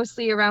see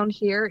mostly around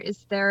here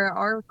is there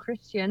are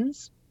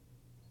Christians,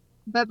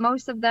 but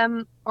most of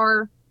them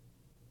are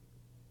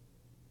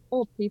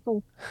old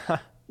people.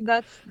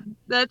 That's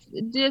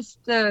just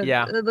a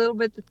little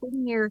bit the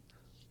thing here.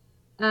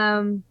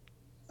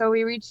 So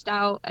we reached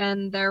out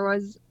and there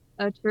was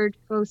a church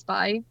close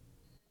by,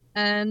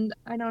 and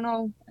I don't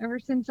know, ever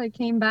since I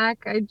came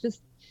back, I've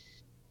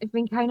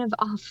been kind of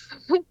off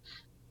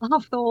the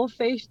whole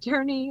faith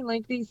journey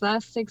like these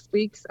last 6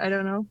 weeks. I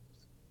don't know.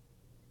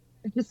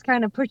 I just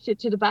kind of pushed it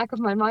to the back of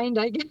my mind,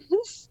 I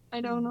guess.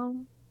 I don't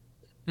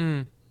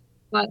know.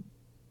 But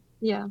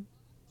yeah.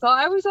 So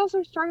I was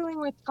also struggling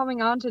with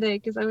coming on today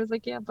because I was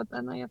like, yeah, but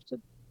then I have to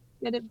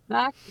get it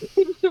back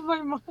into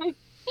my mind.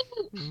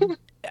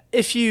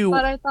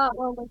 But I thought,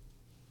 well,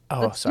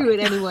 let's do it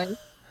anyway.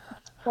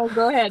 So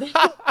go ahead.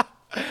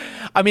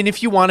 I mean,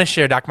 if you want to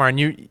share, Dagmar, and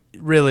you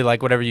really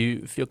like whatever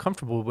you feel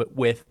comfortable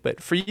with,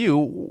 but for you,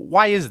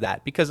 why is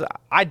that? Because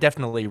I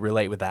definitely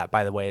relate with that,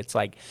 by the way. It's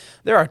like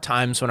there are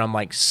times when I'm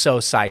like so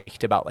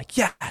psyched about like,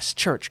 yes,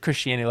 church,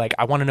 Christianity, like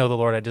I want to know the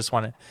Lord. I just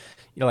want to,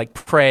 you know, like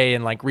pray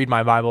and like read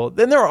my Bible.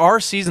 Then there are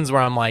seasons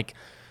where I'm like,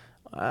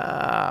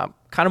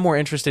 kind of more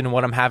interested in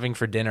what I'm having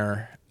for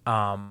dinner.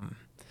 I'm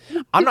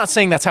not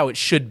saying that's how it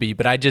should be,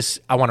 but I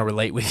want to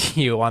relate with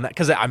you on that,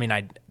 because I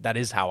mean, that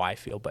is how I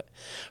feel. But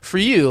for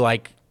you,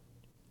 like,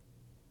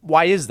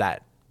 why is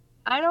that?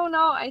 I don't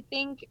know. I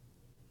think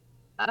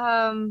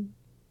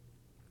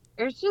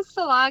there's just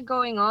a lot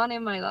going on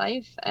in my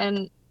life,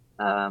 and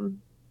a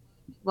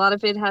lot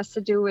of it has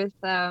to do with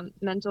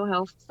mental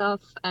health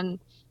stuff and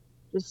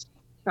just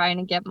trying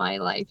to get my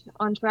life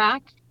on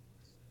track.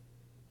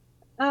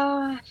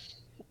 And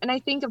I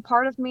think a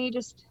part of me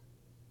just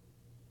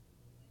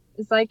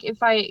is like,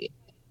 if I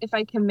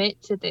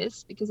commit to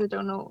this, because I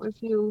don't know if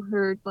you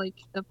heard like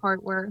the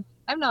part where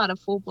I'm not a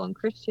full-blown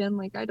Christian,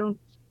 like I don't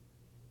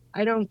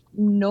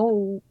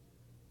know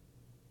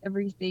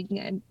everything,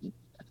 and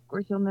of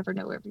course you'll never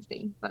know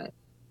everything, but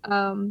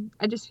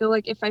I just feel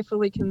like if I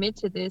fully commit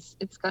to this,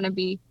 it's going to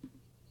be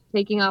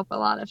taking up a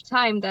lot of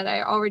time that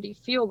I already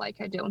feel like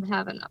I don't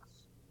have enough.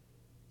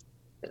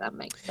 If that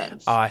makes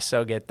sense. Oh, I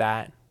so get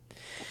that.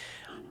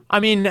 I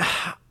mean,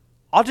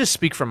 I'll just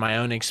speak from my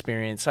own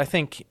experience. I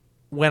think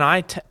when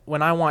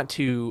I want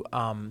to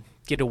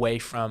get away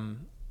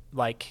from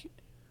like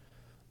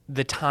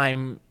the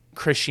time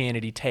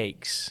Christianity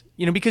takes,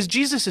 you know, because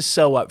Jesus is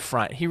so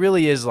upfront. He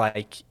really is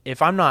like,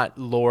 if I'm not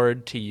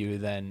Lord to you,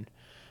 then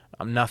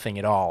I'm nothing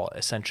at all,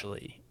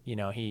 essentially. You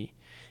know, he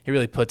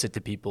really puts it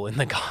to people in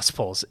the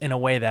Gospels in a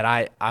way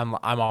that I'm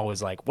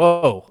always like,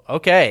 whoa,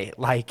 okay.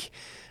 Like,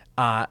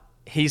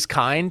 he's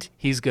kind,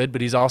 he's good,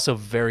 but he's also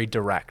very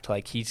direct.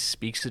 Like, he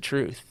speaks the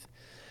truth.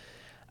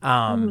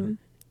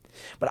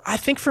 But I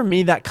think for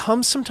me, that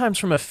comes sometimes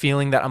from a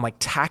feeling that I'm like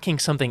tacking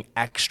something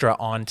extra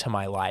onto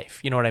my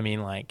life. You know what I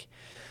mean? Like,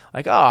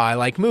 oh, I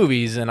like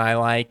movies, and I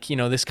like, you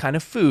know, this kind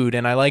of food,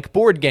 and I like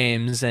board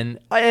games, and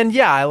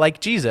yeah, I like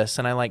Jesus,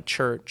 and I like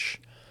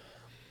church.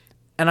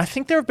 And I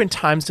think there have been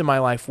times in my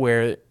life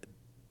where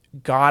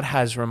God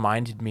has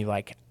reminded me,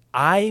 like,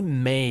 I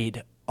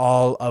made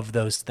all of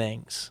those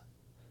things.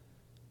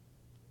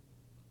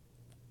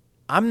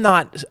 I'm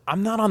not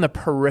on the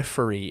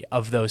periphery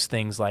of those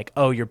things, like,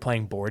 oh, you're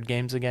playing board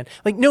games again.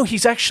 Like, no,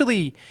 he's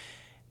actually,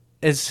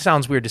 it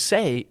sounds weird to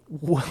say,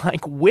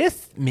 like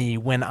with me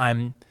when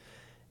I'm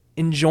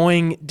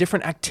enjoying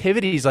different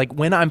activities, like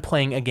when I'm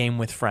playing a game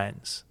with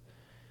friends,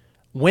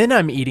 when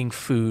I'm eating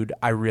food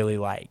I really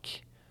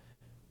like.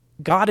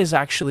 God is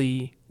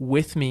actually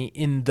with me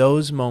in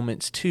those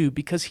moments too,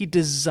 because he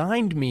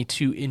designed me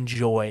to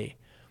enjoy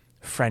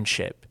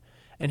friendship,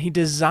 and he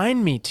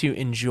designed me to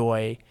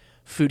enjoy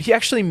food. He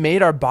actually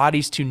made our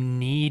bodies to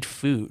need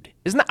food.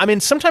 Isn't that, I mean,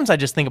 sometimes I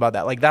just think about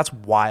that. Like, that's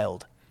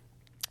wild.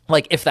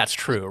 Like, if that's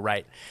true,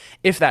 right?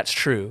 If that's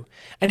true.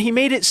 And he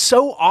made it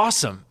so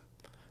awesome.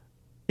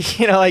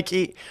 You know, like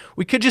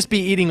we could just be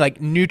eating like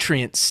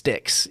nutrient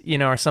sticks, you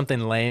know, or something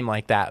lame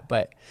like that.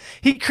 But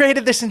he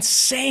created this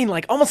insane,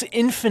 like almost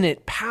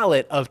infinite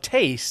palette of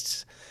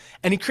tastes.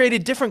 And he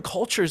created different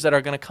cultures that are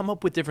going to come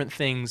up with different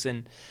things.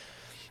 And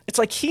it's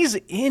like he's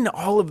in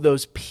all of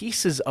those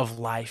pieces of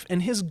life.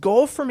 And his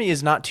goal for me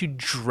is not to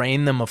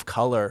drain them of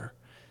color.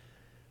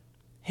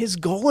 His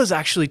goal is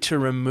actually to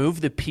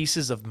remove the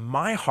pieces of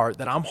my heart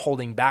that I'm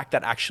holding back,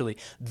 that actually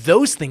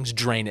those things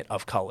drain it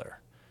of color.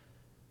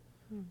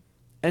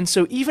 And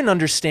so even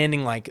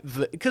understanding like,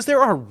 because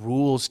there are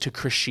rules to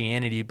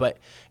Christianity, but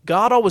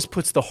God always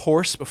puts the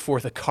horse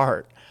before the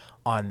cart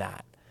on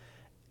that.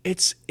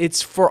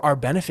 It's for our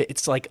benefit.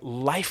 It's like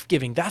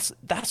life-giving.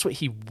 That's what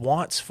he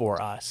wants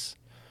for us.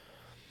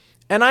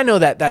 And I know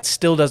that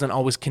still doesn't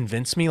always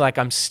convince me. Like,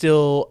 I'm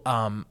still,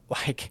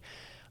 like,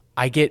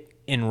 I get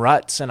in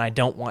ruts and I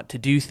don't want to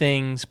do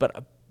things,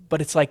 but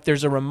it's like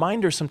there's a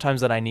reminder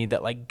sometimes that I need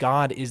that, like,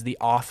 God is the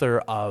author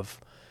of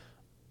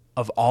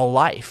all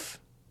life.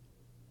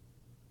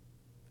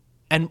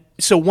 And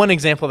so one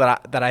example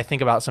that I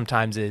think about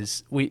sometimes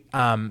is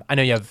I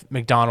know you have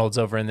McDonald's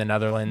over in the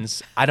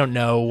Netherlands. I don't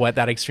know what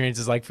that experience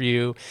is like for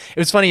you. It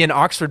was funny in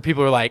Oxford,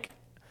 people were like,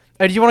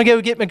 "Hey, do you want to go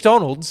get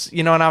McDonald's?"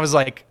 You know, and I was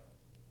like,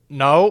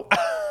 "No."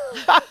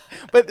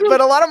 but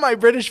a lot of my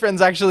British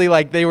friends actually,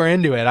 like, they were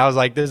into it. I was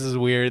like, "This is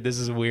weird. This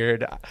is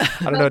weird." I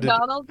don't know.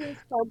 McDonald's is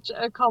such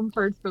a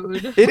comfort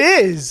food. It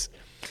is.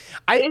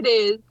 It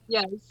is.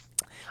 Yes.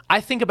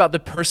 I think about the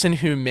person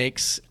who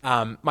makes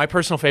my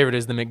personal favorite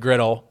is the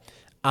McGriddle.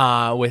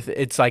 With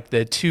it's like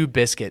the two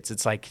biscuits.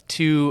 It's like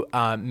two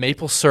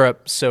maple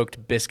syrup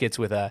soaked biscuits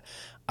with a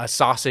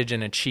sausage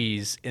and a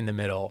cheese in the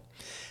middle.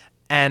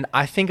 And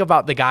I think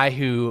about the guy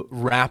who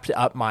wrapped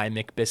up my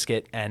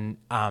McBiscuit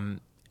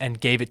and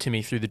gave it to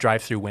me through the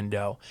drive-through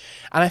window.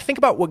 And I think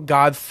about what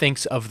God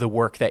thinks of the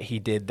work that he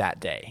did that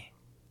day.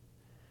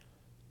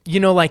 You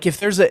know, like if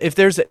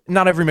there's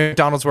not every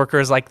McDonald's worker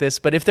is like this,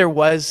 but if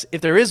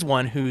there is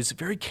one who's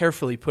very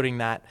carefully putting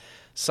that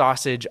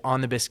sausage on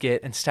the biscuit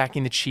and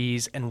stacking the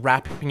cheese and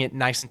wrapping it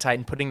nice and tight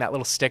and putting that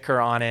little sticker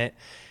on it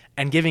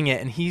and giving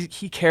it, and he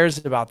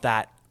cares about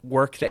that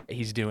work that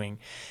he's doing.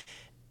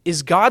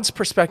 Is God's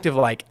perspective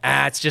like,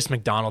 it's just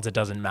McDonald's, it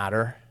doesn't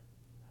matter?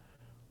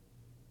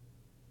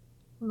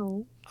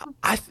 No.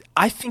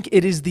 I think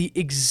it is the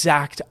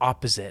exact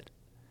opposite.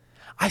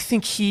 I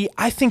think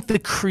the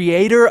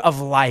creator of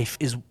life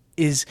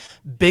is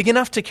big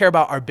enough to care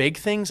about our big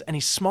things, and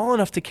he's small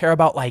enough to care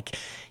about like,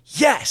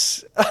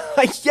 yes,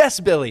 yes,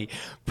 Billy,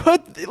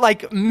 put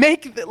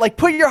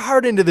your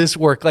heart into this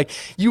work. Like,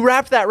 you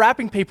wrap that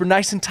wrapping paper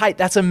nice and tight.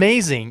 That's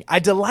amazing. I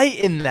delight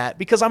in that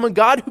because I'm a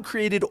God who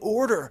created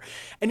order,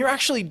 and you're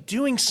actually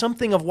doing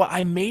something of what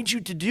I made you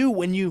to do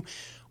when you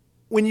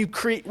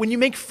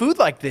make food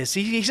like this.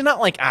 He's not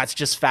like, it's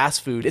just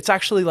fast food. It's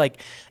actually like,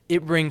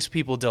 it brings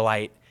people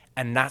delight,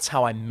 and that's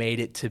how I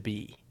made it to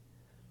be.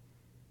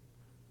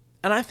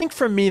 And I think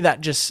for me,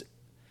 that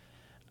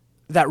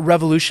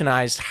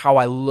revolutionized how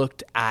I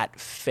looked at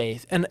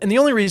faith. And the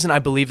only reason I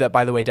believe that,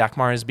 by the way,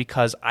 Dagmar, is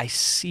because I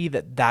see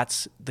that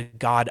that's the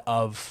God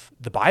of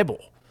the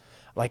Bible.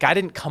 Like, I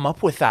didn't come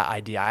up with that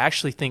idea. I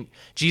actually think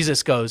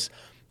Jesus goes,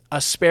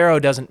 a sparrow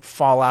doesn't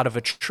fall out of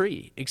a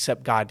tree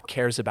except God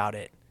cares about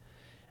it.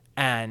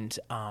 And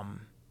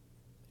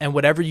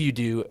whatever you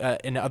do,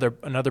 in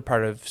another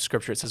part of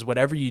Scripture, it says,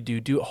 whatever you do,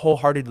 do it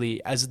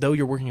wholeheartedly as though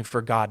you're working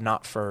for God,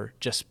 not for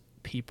just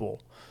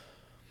people.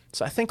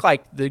 So I think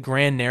like the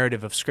grand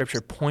narrative of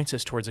Scripture points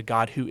us towards a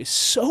God who is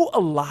so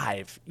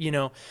alive.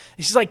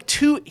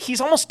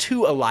 He's almost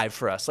too alive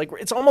for us. Like,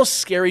 it's almost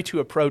scary to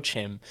approach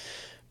him,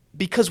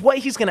 because what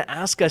he's going to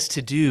ask us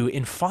to do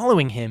in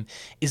following him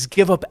is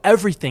give up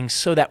everything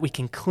so that we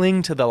can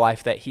cling to the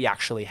life that he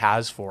actually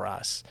has for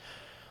us.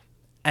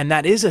 And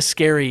that is a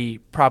scary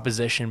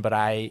proposition, but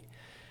I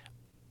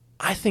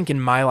think in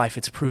my life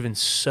it's proven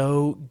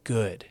so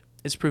good.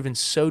 It's proven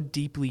so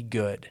deeply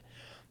good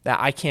that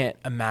I can't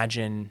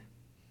imagine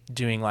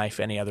doing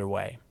life any other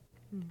way.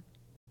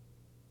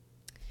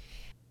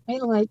 I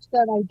like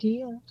that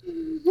idea.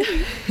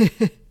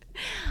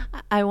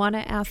 I want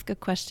to ask a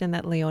question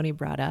that Leonie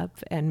brought up,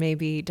 and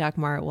maybe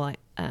Dagmar will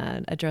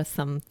address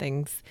some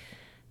things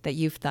that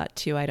you've thought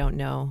too. I don't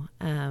know.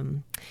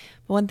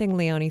 One thing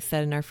Leonie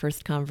said in our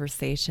first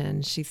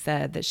conversation, she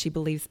said that she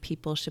believes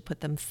people should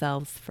put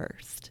themselves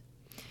first.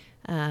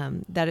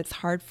 That it's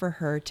hard for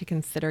her to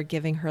consider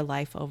giving her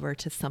life over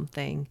to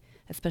something,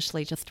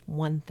 especially just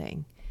one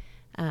thing.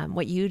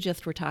 What you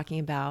just were talking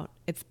about,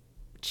 it's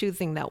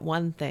choosing that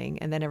one thing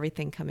and then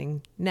everything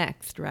coming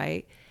next,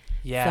 right?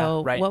 Yeah,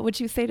 so right. What would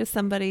you say to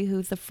somebody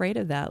who's afraid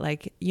of that?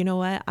 Like, you know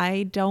what?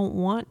 I don't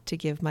want to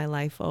give my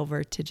life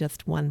over to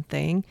just one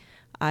thing.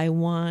 I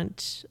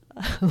want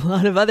a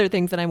lot of other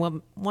things, and I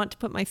want to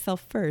put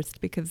myself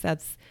first because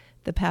that's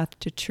the path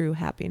to true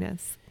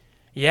happiness.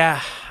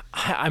 Yeah.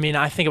 I mean,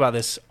 I think about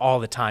this all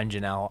the time,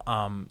 Janelle.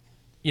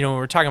 When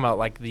we're talking about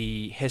like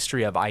the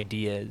history of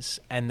ideas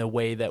and the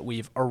way that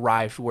we've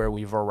arrived where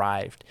we've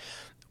arrived,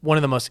 one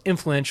of the most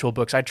influential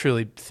books, I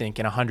truly think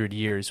in 100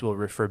 years we'll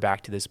refer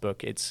back to this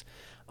book. It's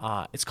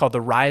called The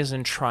Rise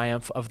and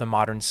Triumph of the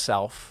Modern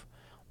Self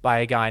by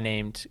a guy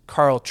named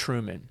Carl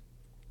Trueman.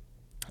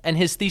 And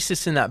his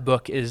thesis in that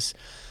book is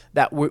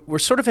that we're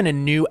sort of in a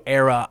new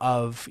era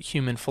of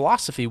human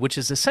philosophy, which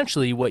is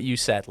essentially what you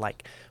said,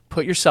 like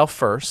put yourself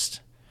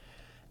first.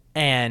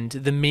 And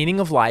the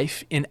meaning of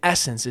life, in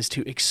essence, is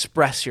to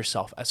express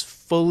yourself as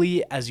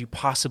fully as you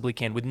possibly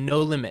can with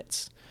no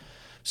limits.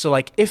 So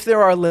like if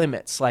there are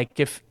limits,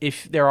 like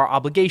if there are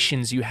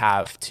obligations you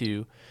have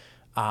to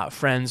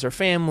friends or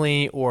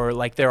family, or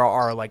like there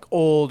are like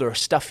old or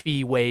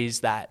stuffy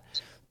ways that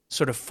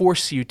sort of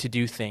force you to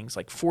do things,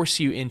 like force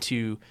you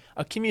into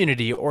a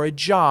community or a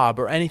job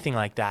or anything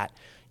like that,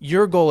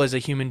 your goal as a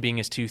human being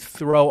is to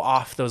throw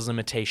off those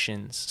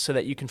limitations so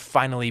that you can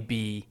finally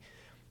be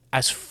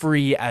as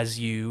free as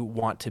you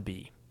want to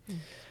be.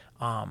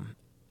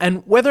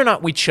 And whether or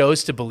not we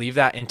chose to believe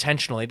that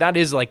intentionally, that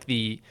is like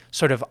the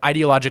sort of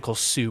ideological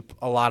soup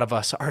a lot of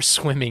us are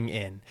swimming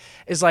in,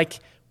 is like,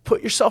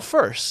 put yourself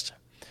first.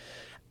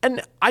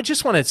 And I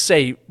just want to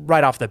say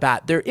right off the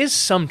bat, there is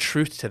some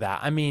truth to that.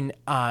 I mean,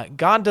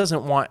 God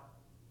doesn't want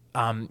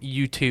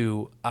you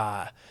to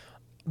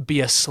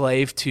be a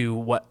slave to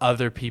what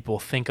other people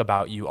think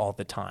about you all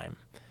the time.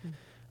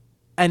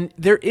 And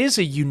there is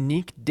a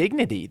unique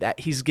dignity that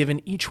he's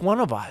given each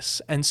one of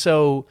us. And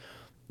so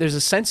there's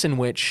a sense in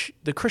which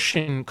the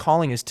Christian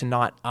calling is to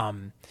not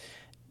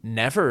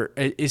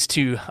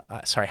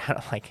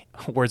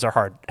words are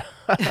hard.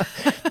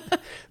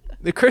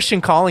 The Christian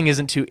calling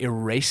isn't to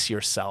erase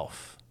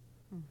yourself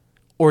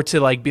or to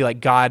like be like,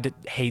 God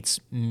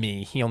hates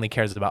me, he only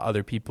cares about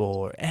other people,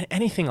 or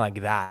anything like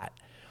that.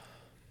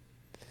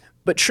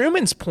 But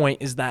Trueman's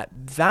point is that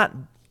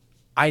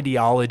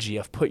ideology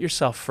of put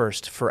yourself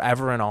first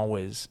forever and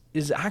always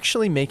is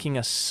actually making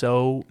us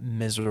so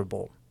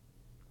miserable.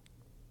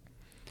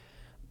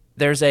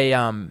 There's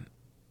a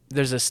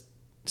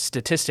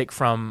statistic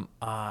from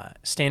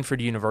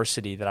Stanford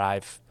University that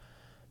I've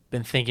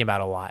been thinking about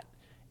a lot.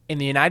 In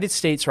the United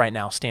States right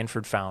now,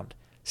 Stanford found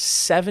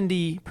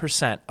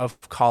 70% of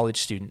college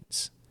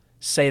students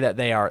say that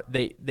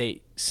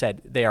they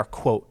said they are,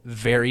 quote,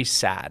 very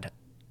sad.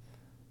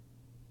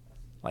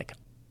 Like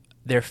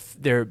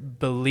they're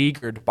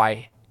beleaguered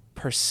by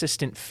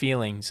persistent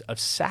feelings of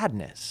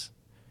sadness.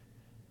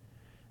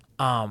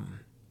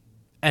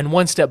 And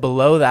one step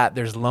below that,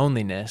 there's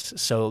loneliness.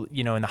 So,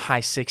 in the high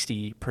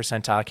 60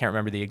 percentile, I can't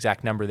remember the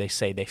exact number, they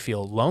say they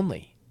feel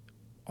lonely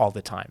all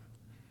the time.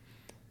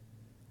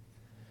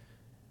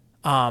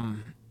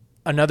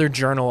 Another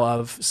journal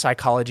of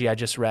psychology I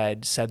just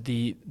read said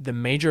the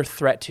major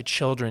threat to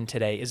children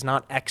today is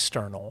not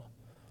external.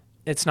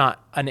 It's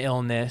not an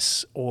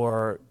illness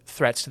or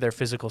threats to their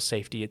physical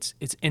safety.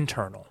 It's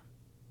internal.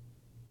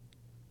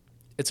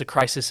 It's a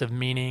crisis of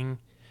meaning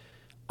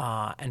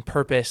and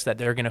purpose that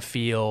they're going to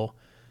feel.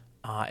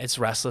 It's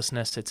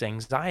restlessness, it's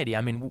anxiety.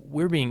 I mean,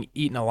 we're being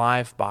eaten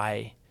alive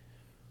by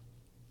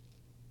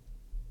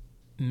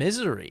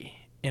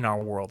misery in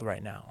our world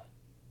right now.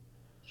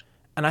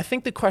 And I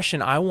think the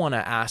question I want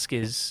to ask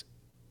is,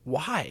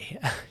 why?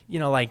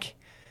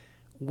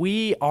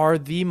 We are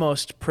the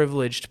most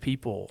privileged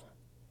people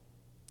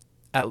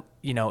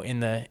in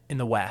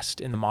the West,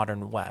 in the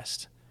modern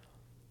West.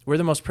 We're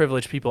the most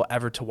privileged people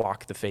ever to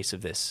walk the face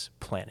of this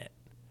planet.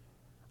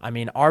 I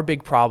mean, our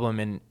big problem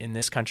in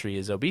this country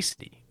is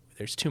obesity.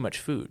 There's too much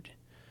food.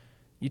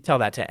 You tell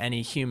that to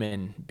any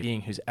human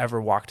being who's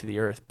ever walked the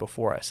earth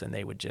before us, and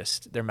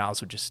their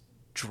mouths would just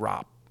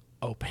drop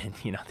open.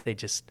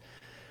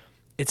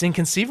 It's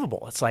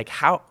inconceivable. It's like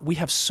how we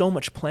have so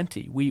much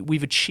plenty.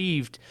 We've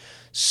achieved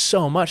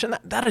so much. And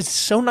that is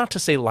so not to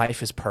say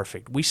life is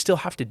perfect. We still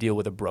have to deal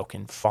with a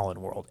broken,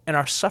 fallen world, and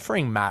our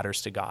suffering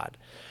matters to God.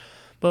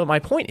 But my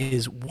point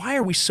is, why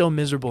are we so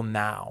miserable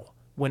now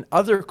when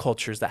other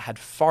cultures that had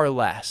far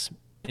less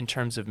in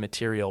terms of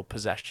material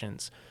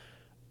possessions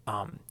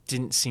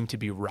didn't seem to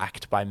be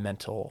racked by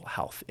mental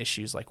health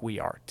issues like we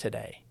are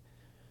today?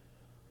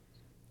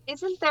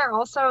 Isn't there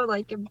also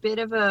like a bit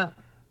of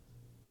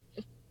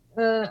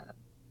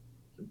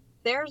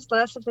there's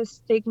less of a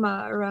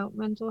stigma around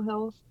mental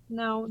health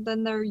now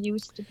than there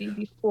used to be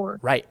before?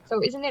 Right.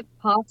 So isn't it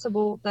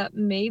possible that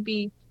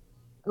maybe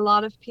a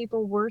lot of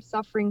people were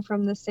suffering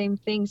from the same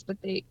things,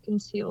 but they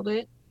concealed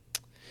it?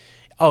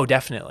 Oh,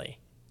 definitely.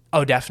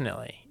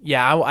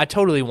 Yeah, I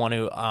totally want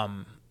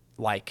to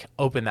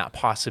open that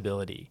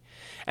possibility.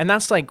 And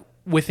that's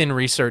within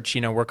research,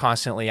 we're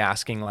constantly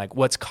asking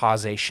what's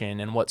causation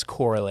and what's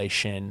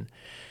correlation,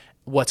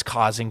 what's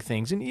causing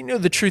things. And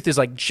the truth is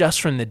just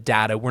from the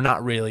data, we're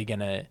not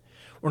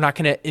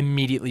gonna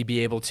immediately be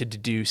able to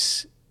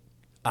deduce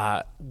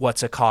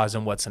what's a cause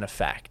and what's an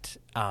effect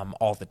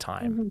all the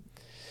time. Mm-hmm.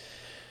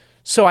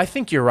 So I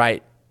think you're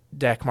right,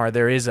 Dagmar.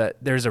 There's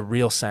a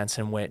real sense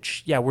in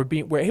which,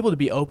 we're able to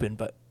be open,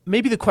 but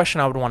maybe the question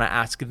I would want to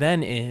ask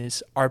then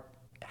is, are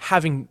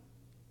having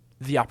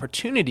the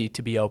opportunity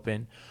to be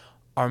open,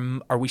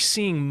 are we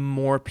seeing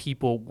more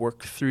people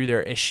work through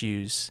their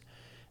issues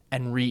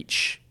and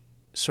reach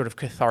sort of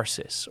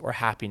catharsis or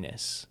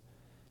happiness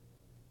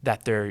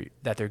that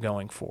they're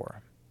going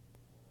for?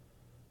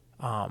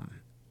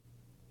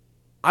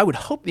 I would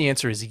hope the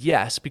answer is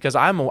yes, because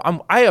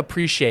I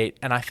appreciate,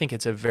 and I think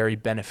it's a very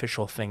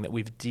beneficial thing that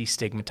we've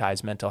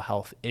destigmatized mental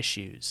health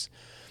issues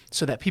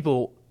so that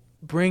people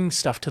bring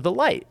stuff to the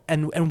light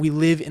and we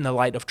live in the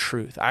light of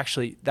truth.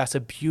 Actually, that's a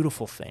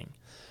beautiful thing.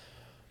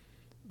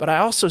 But I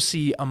also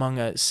see among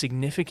a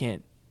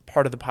significant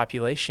part of the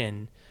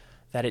population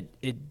that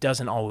it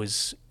doesn't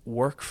always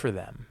work for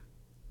them.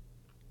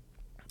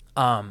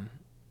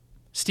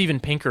 Steven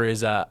Pinker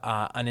is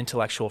an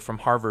intellectual from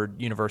Harvard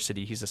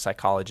University. He's a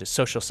psychologist,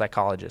 social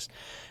psychologist.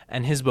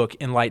 And his book,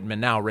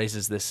 Enlightenment Now,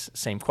 raises this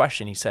same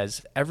question. He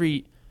says,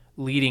 every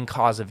leading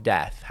cause of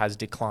death has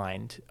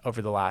declined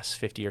over the last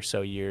 50 or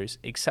so years,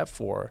 except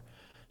for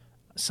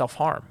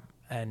self-harm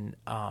and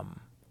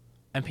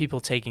people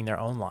taking their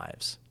own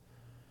lives.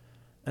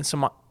 And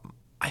so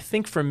I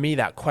think for me,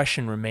 that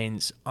question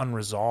remains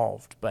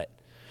unresolved. But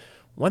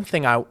one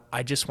thing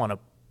I just want to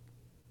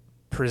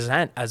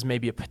present as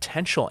maybe a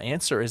potential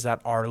answer is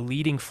that our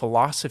leading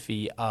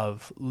philosophy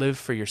of live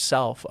for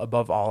yourself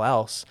above all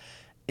else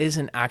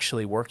isn't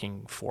actually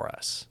working for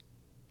us.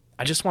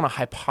 I just want to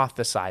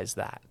hypothesize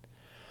that.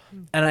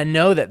 And I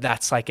know that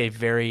that's a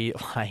very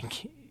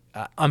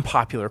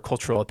unpopular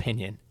cultural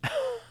opinion.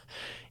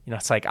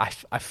 It's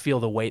I feel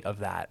the weight of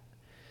that.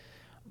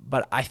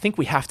 But I think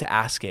we have to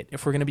ask it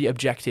if we're going to be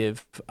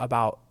objective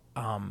about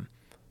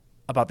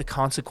the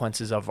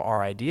consequences of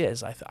our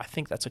ideas. I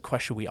think that's a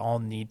question we all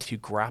need to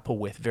grapple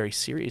with very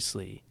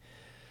seriously.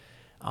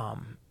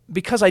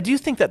 Because I do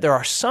think that there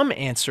are some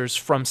answers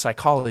from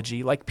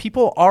psychology,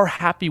 people are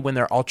happy when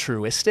they're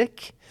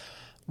altruistic,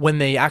 when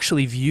they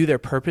actually view their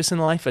purpose in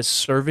life as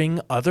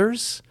serving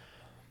others.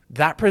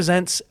 That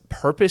presents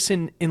purpose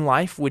in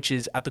life, which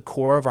is at the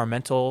core of our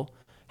mental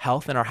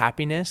health and our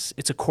happiness.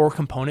 It's a core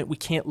component. We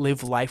can't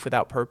live life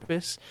without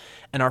purpose.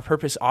 And our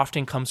purpose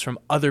often comes from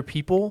other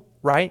people,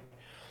 right?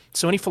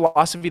 So any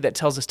philosophy that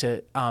tells us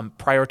to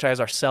prioritize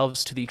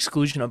ourselves to the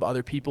exclusion of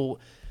other people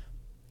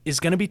is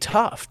going to be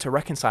tough to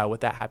reconcile with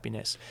that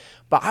happiness.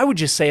 But I would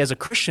just say, as a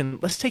Christian,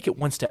 let's take it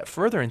one step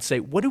further and say,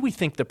 what do we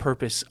think the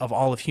purpose of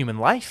all of human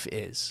life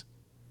is?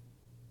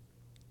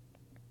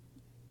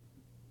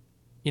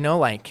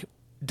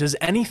 Does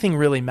anything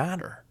really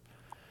matter?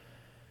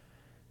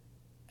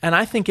 And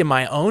I think in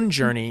my own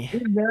journey.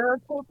 Is there a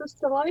purpose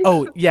to life?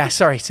 Oh, yeah,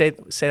 sorry. Say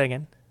that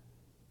again.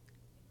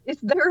 Is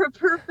there a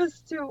purpose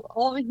to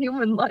all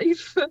human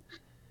life?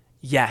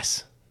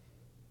 Yes.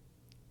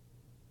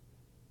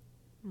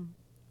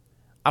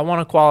 I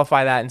want to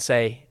qualify that and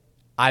say,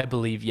 I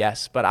believe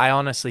yes, but I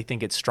honestly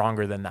think it's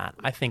stronger than that.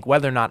 I think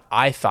whether or not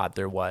I thought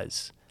there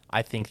was,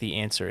 I think the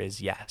answer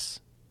is yes.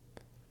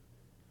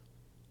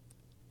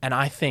 And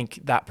I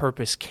think that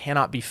purpose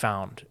cannot be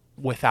found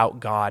without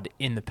God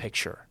in the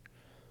picture.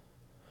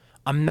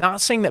 I'm not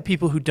saying that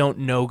people who don't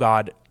know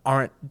God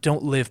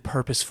don't live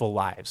purposeful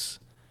lives.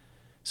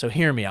 So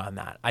hear me on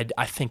that.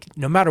 I think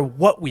no matter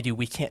what we do,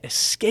 we can't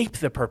escape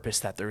the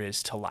purpose that there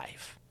is to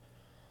life.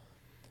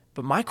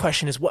 But my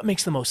question is, what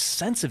makes the most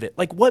sense of it?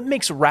 Like, what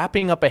makes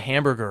wrapping up a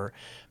hamburger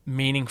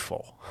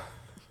meaningful?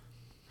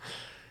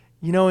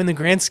 You know, in the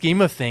grand scheme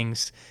of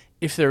things,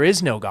 if there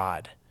is no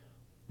God,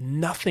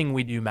 nothing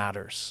we do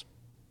matters.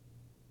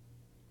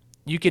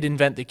 You could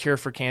invent the cure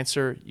for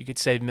cancer. You could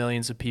save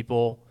millions of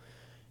people.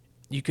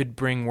 You could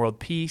bring world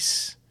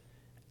peace.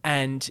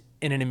 And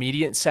in an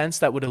immediate sense,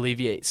 that would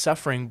alleviate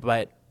suffering.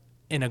 But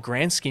in a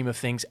grand scheme of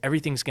things,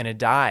 everything's going to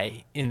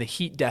die in the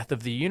heat death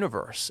of the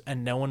universe.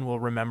 And no one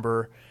will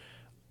remember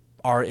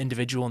our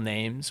individual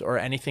names or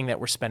anything that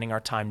we're spending our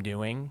time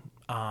doing.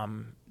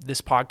 This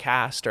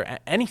podcast or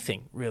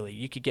anything, really.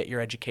 You could get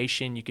your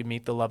education. You could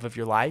meet the love of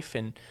your life.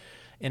 And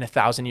in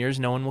 1,000 years,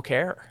 no one will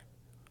care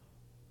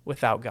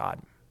without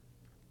God.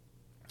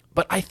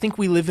 But I think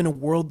we live in a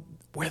world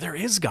where there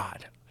is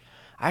God.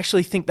 I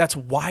actually think that's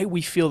why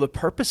we feel the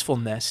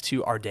purposefulness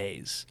to our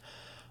days.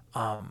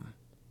 And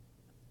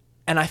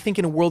I think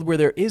in a world where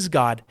there is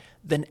God,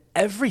 then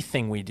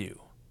everything we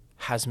do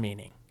has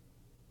meaning.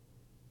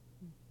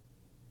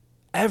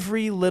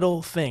 Every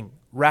little thing,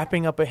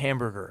 wrapping up a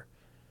hamburger,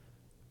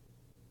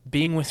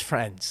 being with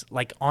friends,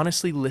 like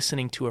honestly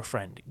listening to a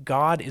friend.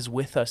 God is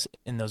with us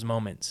in those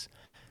moments.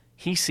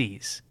 He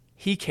sees,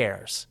 he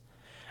cares.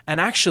 And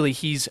actually,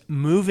 he's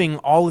moving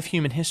all of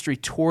human history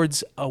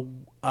towards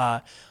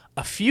a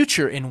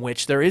future in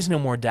which there is no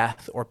more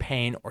death or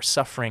pain or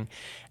suffering.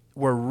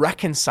 We're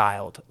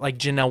reconciled. Like,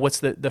 Janelle, what's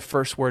the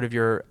first word of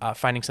your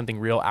Finding Something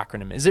Real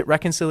acronym? Is it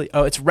reconciliation?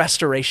 Oh, it's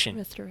restoration.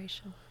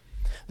 Restoration.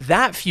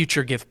 That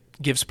future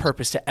gives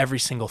purpose to every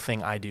single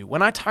thing I do.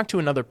 When I talk to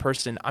another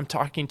person, I'm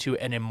talking to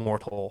an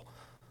immortal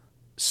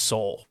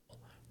soul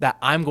that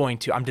I'm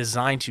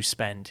designed to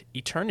spend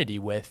eternity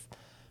with,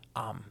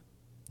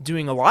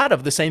 doing a lot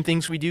of the same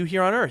things we do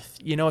here on earth.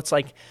 You know, it's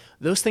like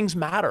those things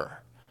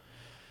matter.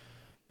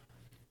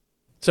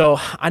 So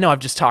I know I've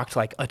just talked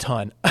like a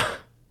ton,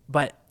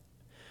 but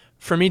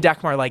for me,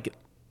 Dagmar, like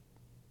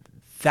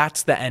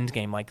that's the end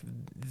game. Like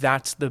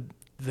that's the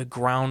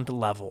ground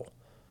level.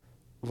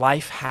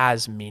 Life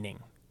has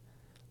meaning.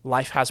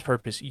 Life has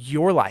purpose.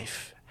 Your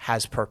life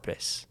has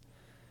purpose.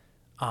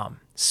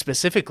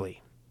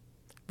 Specifically,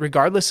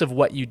 regardless of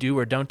what you do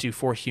or don't do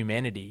for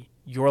humanity,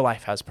 your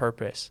life has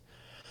purpose.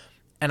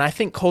 And I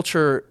think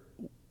culture,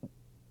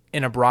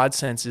 in a broad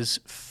sense, is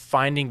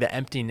finding the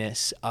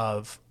emptiness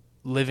of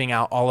living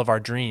out all of our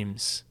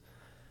dreams,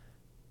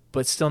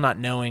 but still not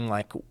knowing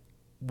like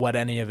what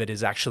any of it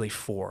is actually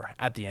for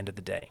at the end of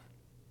the day.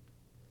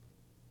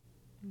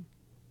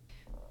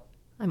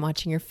 I'm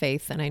watching your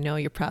face and I know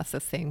you're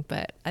processing,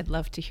 but I'd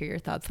love to hear your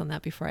thoughts on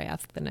that before I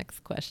ask the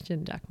next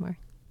question, Dagmar.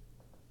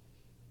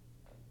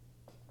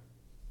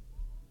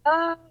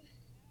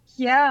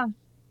 Yeah.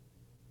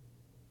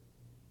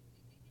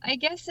 I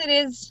guess it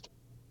is.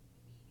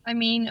 I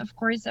mean, of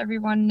course,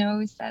 everyone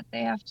knows that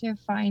they have to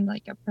find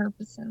like a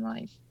purpose in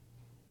life.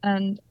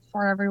 And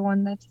for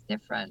everyone, that's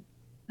different.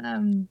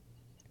 And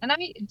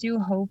I do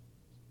hope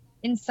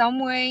in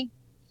some way,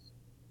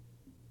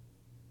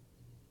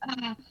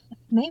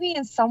 maybe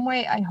in some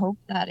way, I hope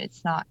that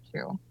it's not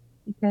true,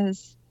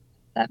 because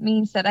that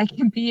means that I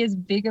can be as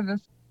big of a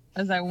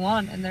as I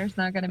want and there's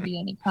not going to be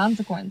any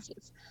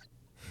consequences.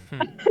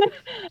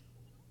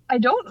 I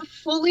don't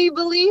fully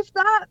believe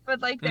that,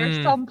 but like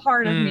there's some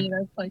part of me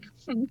that's like,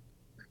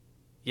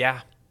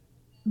 Yeah.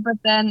 But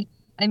then,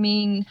 I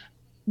mean,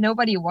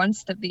 nobody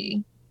wants to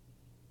be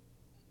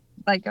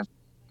like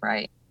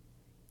right?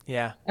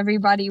 Yeah.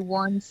 Everybody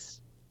wants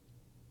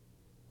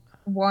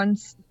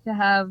to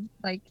have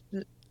like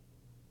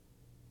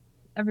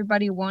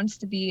everybody wants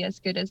to be as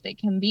good as they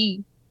can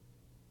be.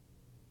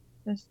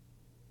 This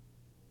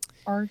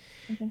art,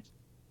 I guess.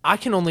 I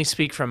can only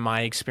speak from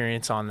my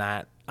experience on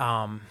that,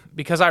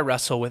 because I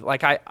wrestle with,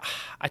 like, I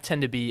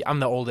tend to be, I'm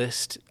the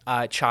oldest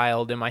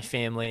child in my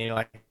family.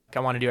 Like,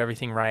 I want to do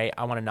everything right.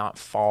 I want to not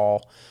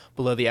fall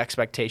below the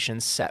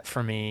expectations set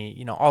for me,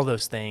 you know, all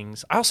those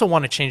things. I also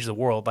want to change the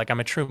world. Like, I'm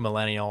a true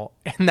millennial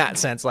in that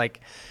sense. Like,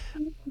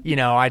 you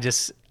know,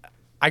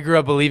 I grew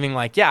up believing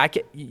like, yeah,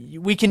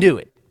 we can do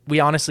it.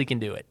 We honestly can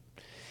do it.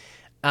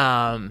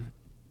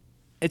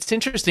 It's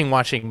interesting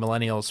watching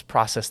millennials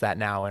process that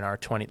now in our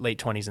late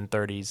 20s and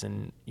 30s.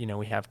 And, you know,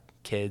 we have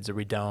kids or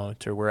we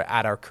don't, or we're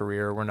at our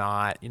career or we're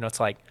not. You know,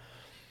 it's like,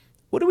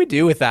 what do we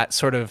do with that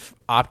sort of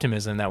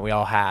optimism that we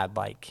all had?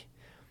 Like,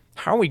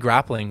 how are we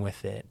grappling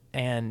with it?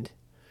 And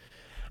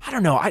I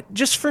don't know.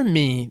 Just for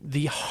me,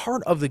 the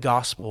heart of the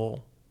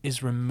gospel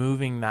is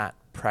removing that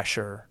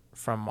pressure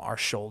from our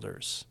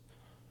shoulders.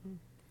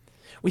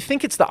 We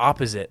think it's the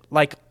opposite,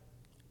 like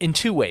in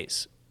two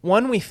ways.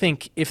 One, we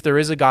think if there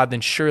is a God,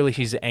 then surely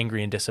he's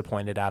angry and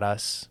disappointed at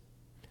us.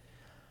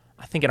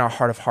 I think in our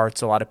heart of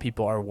hearts, a lot of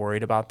people are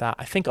worried about that.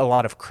 I think a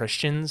lot of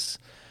Christians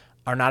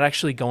are not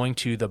actually going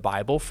to the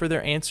Bible for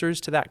their answers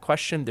to that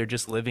question. They're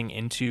just living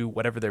into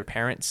whatever their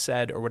parents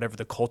said or whatever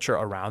the culture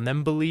around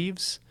them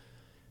believes.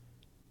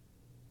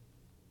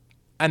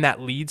 And that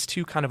leads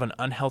to kind of an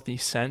unhealthy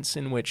sense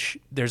in which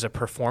there's a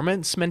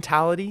performance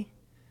mentality.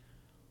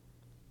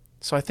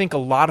 So I think a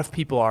lot of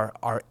people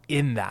are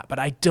in that, but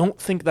I don't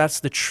think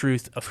that's the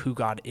truth of who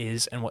God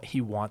is and what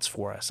he wants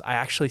for us. I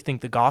actually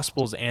think the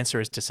gospel's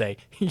answer is to say,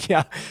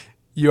 yeah,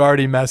 you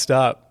already messed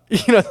up.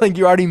 Like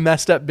you already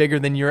messed up bigger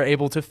than you're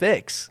able to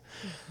fix.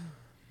 Mm-hmm.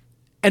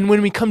 And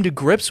when we come to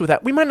grips with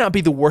that, we might not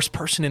be the worst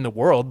person in the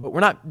world, but we're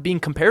not being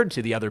compared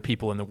to the other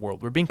people in the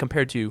world. We're being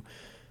compared to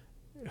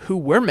who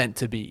we're meant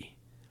to be.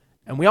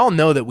 And we all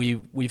know that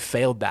we've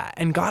failed that.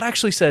 And God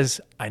actually says,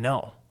 I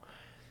know.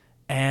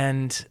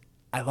 And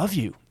I love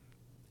you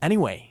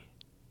anyway.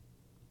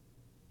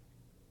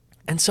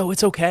 And so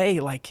it's okay.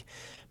 Like,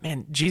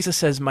 man, Jesus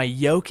says, my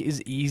yoke is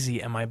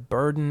easy and my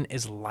burden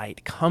is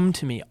light. Come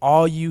to me,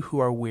 all you who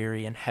are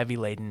weary and heavy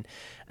laden,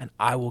 and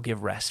I will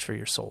give rest for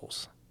your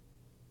souls.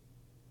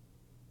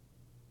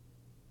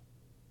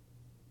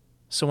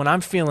 So when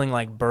I'm feeling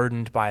like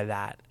burdened by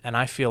that, and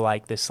I feel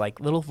like this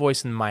like little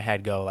voice in my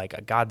head go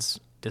like, God's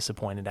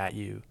disappointed at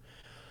you,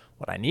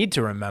 what I need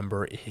to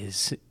remember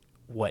is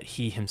what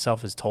he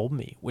himself has told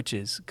me, which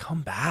is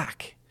come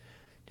back.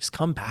 Just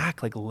come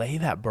back, like lay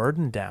that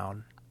burden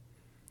down.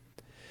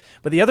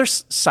 But the other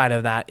side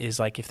of that is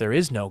like, if there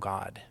is no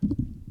God,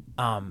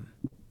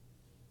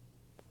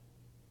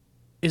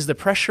 is the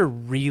pressure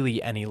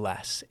really any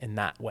less in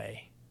that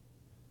way?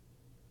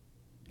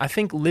 I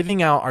think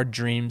living out our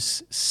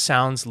dreams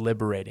sounds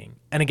liberating.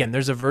 And again,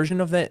 there's a version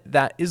of it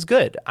that is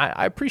good.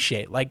 I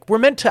appreciate. Like, we're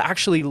meant to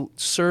actually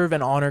serve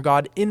and honor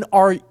God in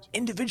our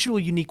individual,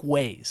 unique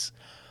ways.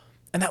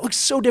 And that looks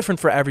so different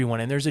for everyone.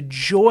 And there's a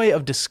joy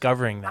of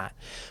discovering that.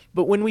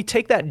 But when we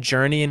take that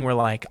journey and we're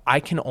like, I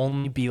can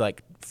only be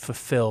like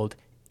fulfilled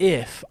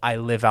if I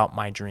live out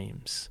my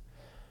dreams.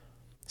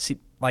 See,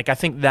 like, I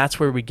think that's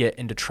where we get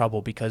into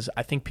trouble, because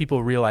I think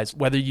people realize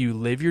whether you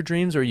live your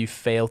dreams or you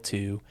fail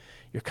to,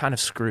 you're kind of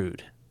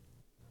screwed.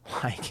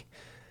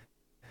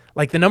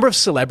 Like the number of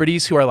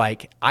celebrities who are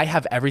like, I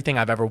have everything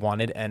I've ever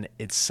wanted and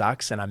it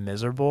sucks and I'm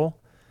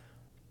miserable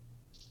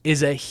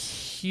is a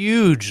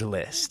huge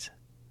list.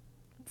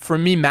 For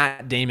me,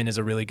 Matt Damon is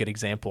a really good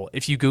example.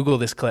 If you Google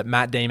this clip,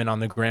 Matt Damon on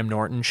the Graham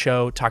Norton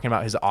show talking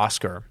about his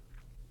Oscar,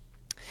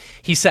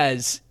 he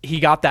says he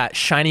got that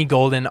shiny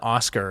golden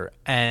Oscar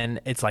and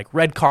it's like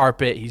red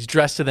carpet. He's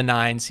dressed to the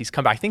nines. He's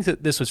come back. I think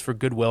that this was for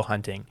Good Will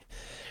Hunting.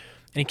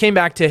 And he came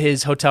back to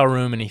his hotel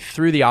room and he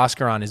threw the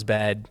Oscar on his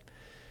bed.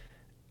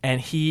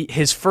 And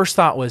his first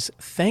thought was,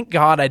 thank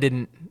God I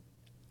didn't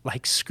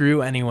like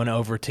screw anyone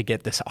over to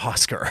get this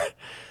Oscar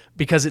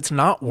because it's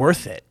not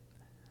worth it.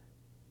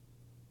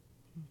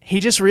 He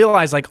just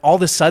realized like all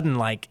of a sudden,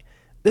 like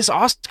this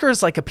Oscar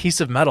is like a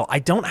piece of metal. I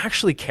don't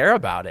actually care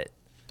about it.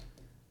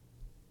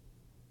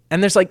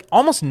 And there's like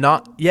almost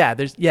not,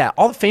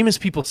 all the famous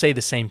people say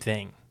the same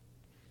thing.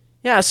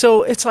 Yeah,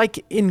 so it's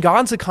like in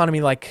God's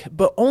economy, like,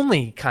 but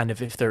only kind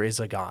of if there is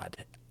a God.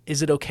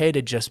 Is it okay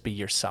to just be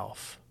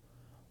yourself?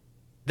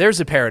 There's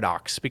a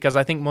paradox, because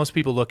I think most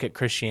people look at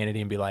Christianity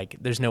and be like,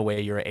 there's no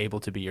way you're able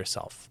to be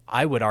yourself.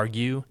 I would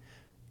argue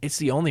it's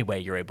the only way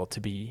you're able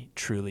to be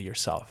truly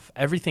yourself.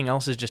 Everything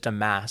else is just a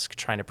mask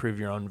trying to prove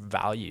your own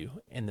value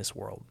in this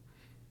world.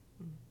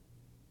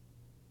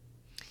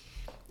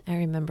 I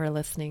remember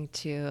listening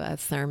to a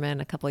sermon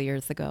a couple of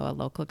years ago. A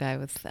local guy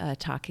was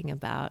talking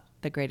about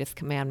the greatest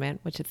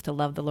commandment, which is to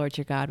love the Lord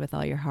your God with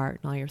all your heart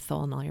and all your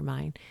soul and all your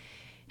mind.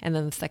 And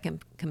then the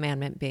second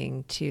commandment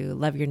being to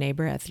love your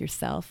neighbor as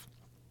yourself.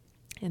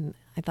 And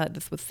I thought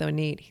this was so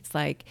neat. He's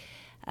like,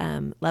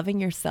 loving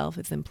yourself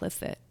is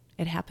implicit.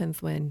 It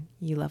happens when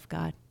you love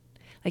God.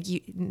 Like you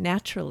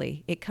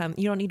naturally, you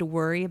don't need to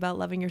worry about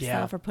loving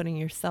yourself or putting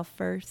yourself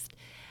first.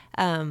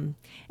 And,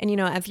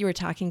 as you were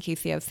talking,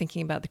 Casey, I was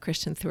thinking about the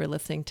Christians who are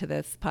listening to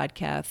this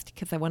podcast,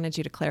 because I wanted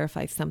you to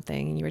clarify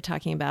something. And you were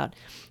talking about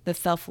the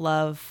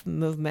self-love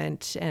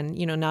movement and,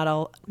 not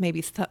all,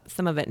 maybe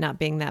some of it not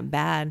being that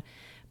bad,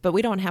 but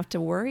we don't have to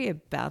worry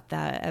about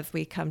that as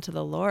we come to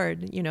the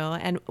Lord,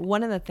 And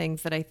one of the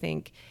things that I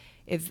think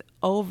is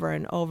over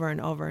and over and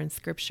over in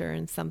Scripture,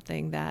 and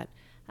something that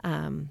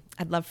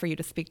I'd love for you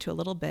to speak to a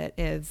little bit,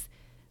 is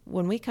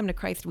when we come to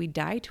Christ, we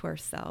die to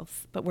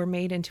ourselves, but we're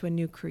made into a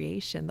new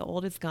creation. The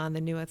old is gone,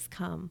 the new has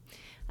come.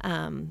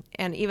 And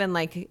even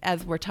like,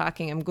 as we're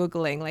talking, I'm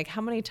Googling, like,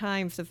 how many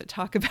times does it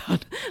talk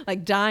about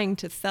like dying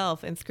to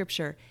self in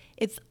Scripture?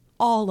 It's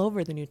all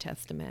over the New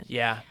Testament.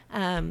 Yeah.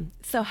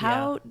 So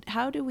how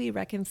do we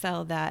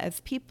reconcile that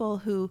as people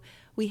who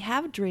we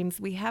have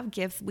dreams, we have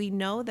gifts, we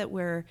know that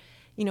we're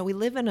we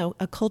live in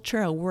a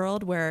culture, a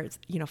world where,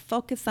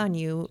 focus on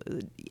you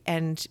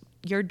and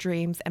your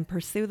dreams and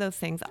pursue those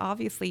things.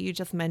 Obviously, you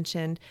just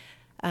mentioned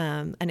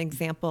an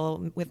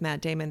example with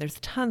Matt Damon. There's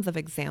tons of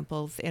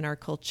examples in our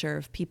culture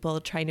of people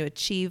trying to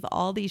achieve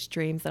all these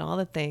dreams and all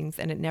the things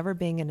and it never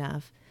being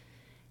enough.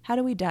 How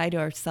do we die to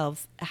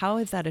ourselves? How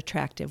is that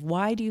attractive?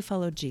 Why do you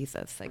follow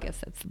Jesus? I guess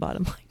that's the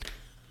bottom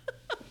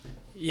line.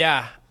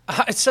 Yeah.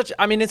 It's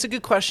a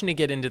good question to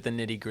get into the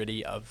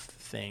nitty-gritty of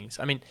things.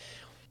 I mean,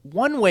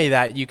 one way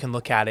that you can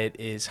look at it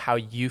is how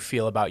you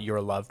feel about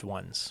your loved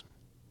ones.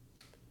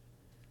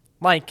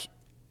 Like,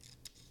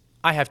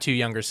 I have 2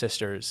 younger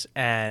sisters,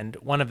 and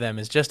one of them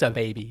is just a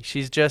baby.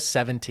 She's just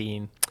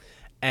 17,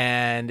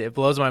 and it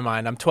blows my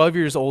mind. I'm 12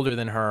 years older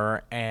than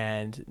her,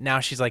 and now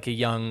she's like a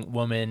young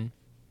woman.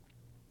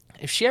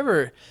 If she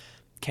ever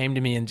came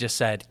to me and just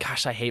said,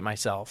 gosh, I hate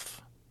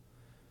myself,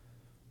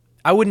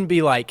 I wouldn't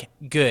be like,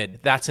 good,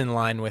 that's in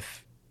line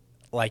with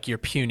like your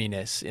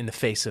puniness in the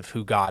face of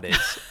who God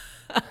is.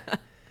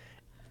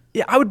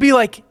 Yeah, I would be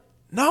like,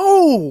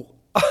 no,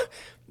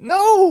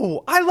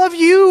 no, I love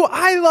you.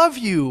 I love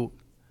you.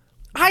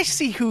 I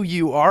see who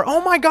you are.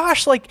 Oh my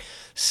gosh, like,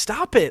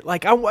 stop it.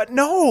 Like,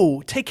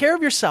 no, take care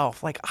of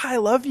yourself. Like, I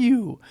love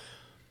you.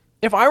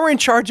 If I were in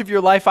charge of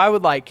your life, I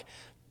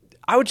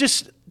would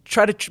just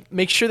try to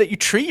make sure that you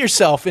treat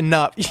yourself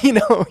enough,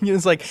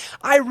 it's like,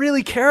 I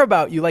really care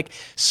about you. Like,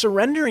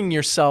 surrendering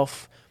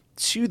yourself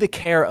to the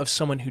care of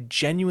someone who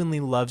genuinely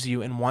loves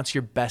you and wants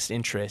your best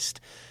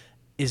interest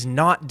is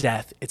not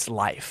death, it's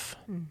life.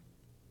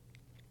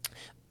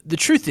 The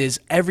truth is,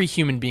 every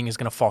human being is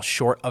going to fall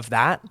short of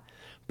that,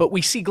 but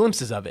we see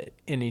glimpses of it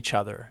in each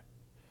other.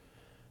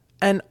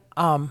 And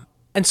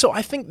so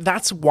I think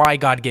that's why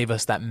God gave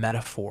us that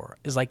metaphor,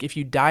 is like, if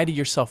you die to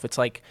yourself, it's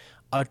like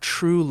a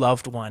true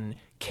loved one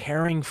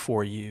caring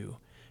for you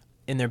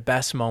in their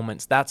best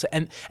moments.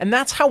 And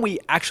that's how we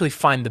actually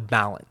find the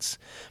balance.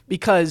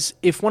 Because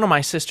if one of my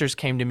sisters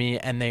came to me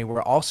and they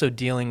were also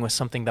dealing with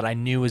something that I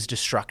knew was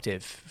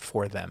destructive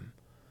for them,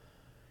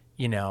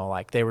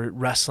 like they were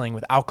wrestling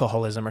with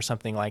alcoholism or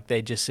something, like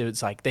it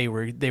was like they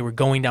were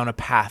going down a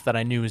path that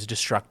I knew was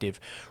destructive.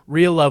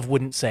 Real love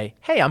wouldn't say,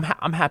 hey,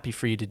 I'm happy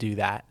for you to do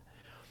that.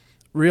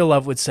 Real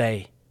love would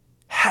say,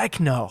 heck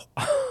no,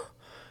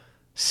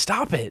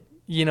 stop it.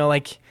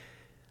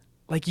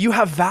 Like you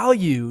have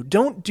value.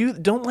 Don't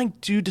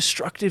do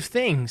destructive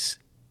things,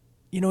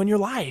 in your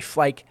life.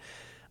 Like,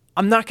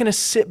 I'm not going to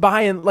sit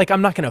by and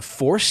I'm not going to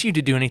force you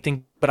to do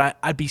anything, but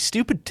I'd be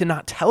stupid to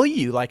not tell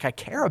you, like, I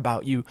care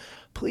about you.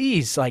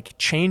 Please, like,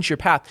 change your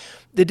path.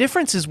 The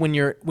difference is when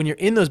you're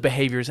in those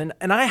behaviors, and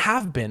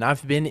I've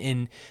been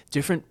in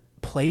different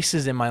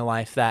places in my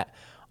life that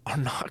are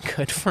not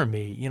good for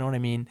me. You know what I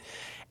mean?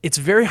 It's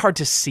very hard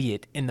to see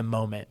it in the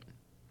moment.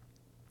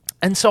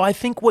 And so I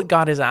think what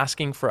God is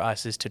asking for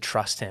us is to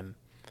trust him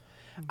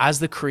as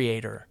the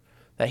creator,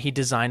 that he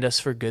designed us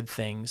for good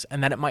things,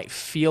 and that it might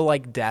feel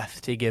like death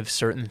to give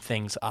certain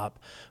things up.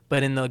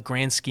 But in the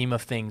grand scheme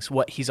of things,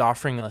 what he's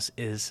offering us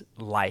is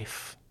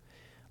life,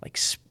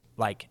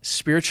 like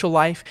spiritual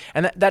life.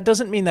 And that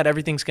doesn't mean that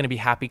everything's going to be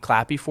happy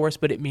clappy for us,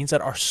 but it means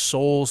that our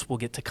souls will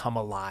get to come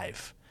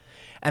alive,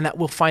 and that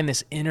we'll find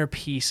this inner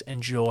peace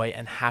and joy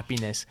and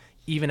happiness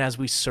even as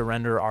we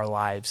surrender our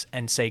lives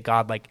and say,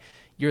 God, like,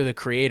 you're the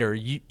creator.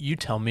 You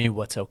tell me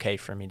what's okay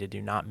for me to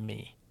do, not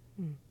me.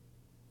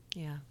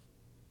 Yeah.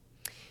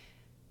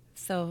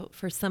 So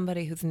for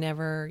somebody who's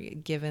never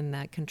given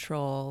that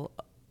control,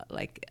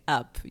 like,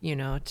 up,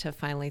 to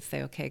finally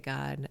say, okay,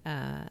 God,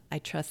 I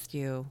trust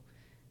you.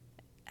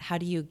 How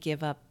do you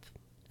give up?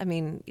 I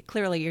mean,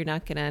 clearly you're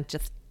not going to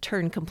just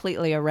turn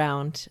completely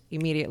around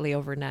immediately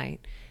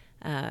overnight.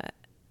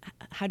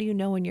 How do you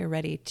know when you're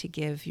ready to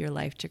give your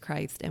life to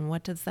Christ? And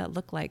what does that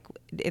look like?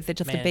 Is it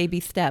just a baby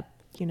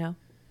step,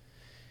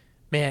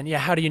 Man, yeah,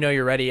 how do you know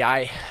you're ready?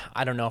 I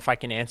don't know if I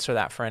can answer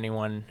that for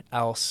anyone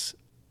else.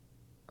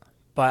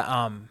 But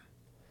I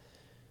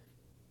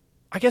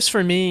guess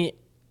for me,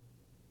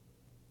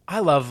 I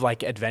love,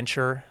 like,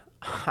 adventure.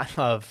 I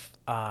love,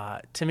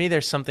 to me,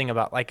 there's something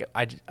about, like,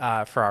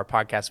 for our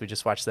podcast, we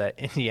just watched the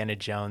Indiana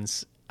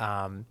Jones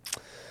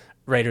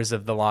Raiders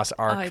of the Lost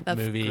Ark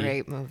movie. That's a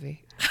great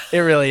movie. It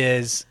really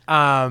is.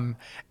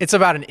 It's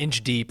about an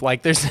inch deep.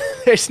 Like,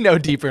 there's no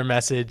deeper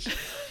message.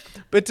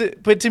 But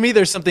to me,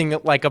 there's something,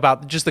 like,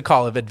 about just the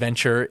call of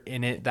adventure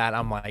in it that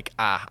I'm like,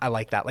 I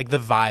like that, like the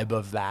vibe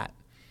of that.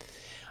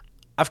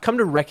 I've come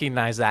to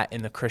recognize that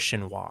in the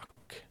Christian walk.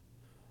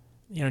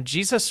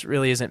 Jesus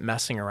really isn't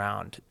messing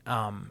around.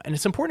 And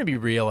it's important to be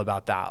real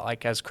about that.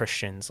 Like, as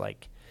Christians,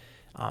 like,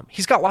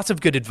 he's got lots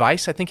of good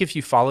advice. I think if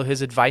you follow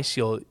his advice,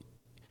 you'll,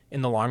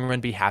 in the long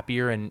run, be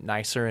happier and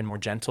nicer and more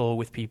gentle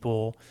with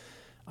people.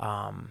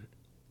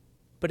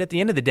 But at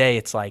the end of the day,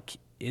 it's like,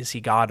 is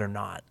he God or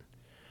not?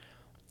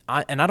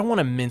 And I don't want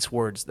to mince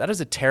words. That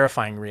is a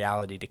terrifying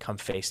reality to come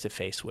face to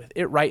face with.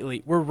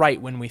 We're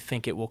right when we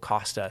think it will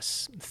cost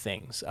us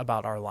things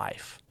about our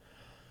life.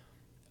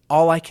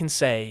 All I can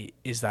say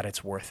is that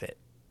it's worth it.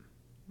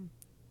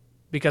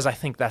 Because I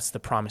think that's the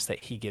promise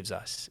that he gives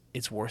us.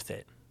 It's worth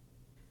it.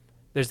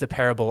 There's the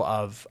parable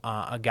of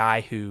a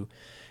guy who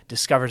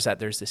discovers that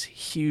there's this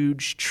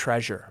huge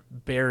treasure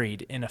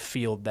buried in a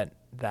field that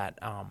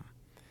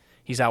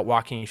he's out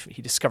walking.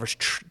 He discovers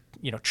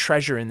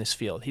treasure in this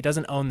field. He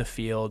doesn't own the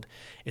field.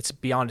 It's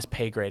beyond his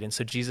pay grade. And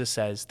so Jesus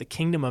says the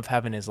kingdom of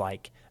heaven is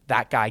like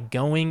that guy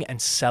going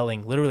and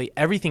selling literally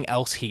everything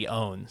else he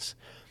owns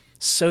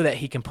so that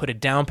he can put a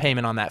down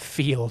payment on that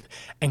field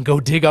and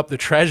go dig up the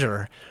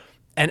treasure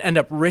and end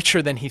up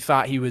richer than he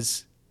thought he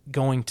was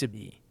going to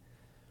be.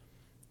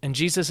 And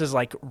Jesus is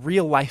like,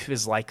 real life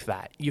is like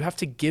that. You have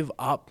to give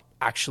up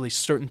actually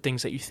certain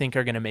things that you think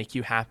are going to make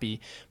you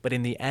happy, but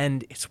in the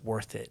end, it's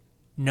worth it.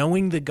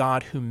 Knowing the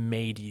God who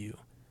made you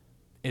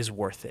is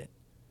worth it.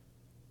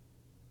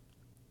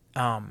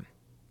 And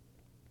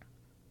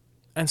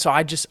so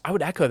I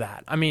would echo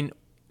that. I mean,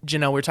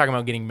 Janelle, we're talking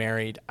about getting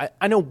married.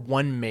 I know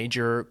one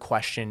major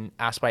question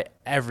asked by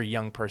every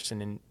young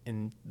person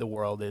in the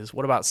world is,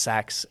 what about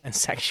sex and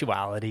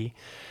sexuality?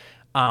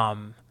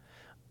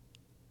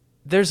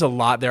 There's a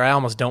lot there. I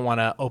almost don't want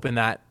to open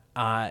that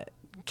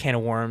can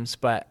of worms,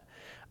 but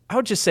I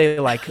would just say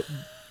like...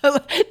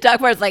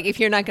 Doc Bart's like, if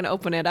you're not going to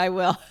open it, I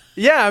will.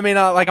 Yeah, I mean,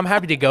 I'm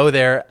happy to go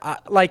there.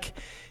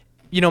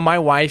 My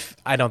wife,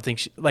 I don't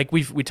think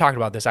we talked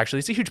about this actually.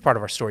 It's a huge part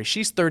of our story.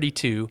 She's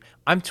 32,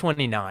 I'm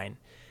 29,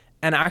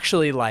 and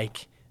actually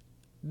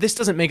this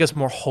doesn't make us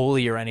more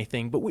holy or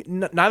anything. But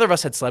neither of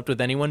us had slept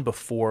with anyone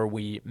before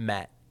we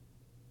met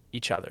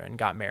each other and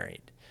got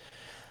married,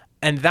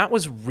 and that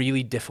was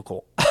really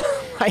difficult.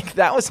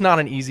 That was not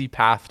an easy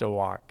path to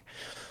walk.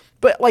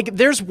 But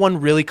there's one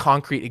really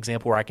concrete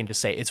example where I can just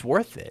say it's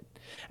worth it.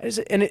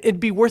 And it'd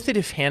be worth it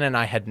if Hannah and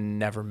I had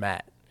never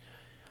met.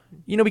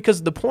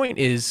 Because the point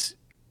is,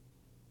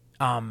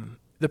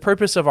 the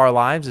purpose of our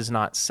lives is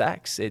not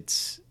sex.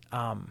 It's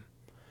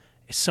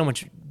so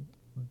much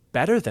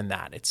better than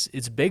that.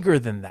 It's bigger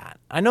than that.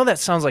 I know that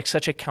sounds like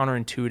such a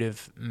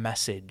counterintuitive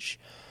message.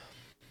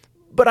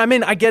 But I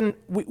mean, again,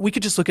 we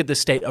could just look at the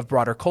state of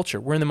broader culture.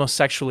 We're in the most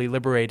sexually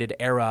liberated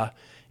era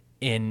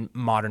in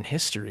modern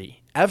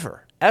history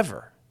ever.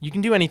 You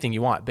can do anything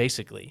you want,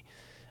 basically.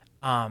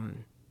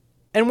 And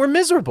we're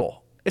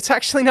miserable. It's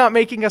actually not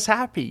making us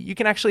happy. You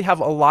can actually have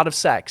a lot of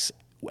sex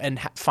and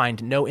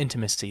find no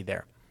intimacy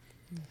there.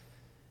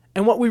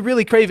 And what we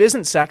really crave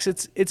isn't sex,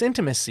 it's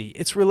intimacy.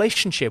 It's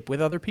relationship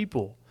with other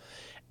people.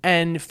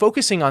 And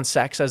focusing on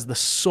sex as the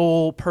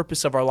sole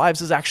purpose of our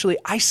lives is actually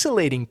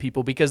isolating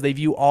people because they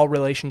view all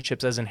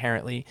relationships as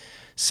inherently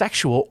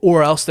sexual,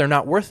 or else they're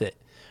not worth it.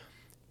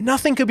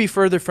 Nothing could be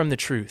further from the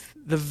truth.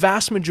 The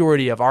vast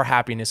majority of our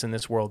happiness in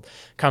this world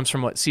comes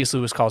from what C.S.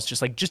 Lewis calls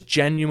just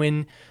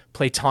genuine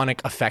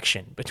platonic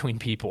affection between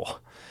people.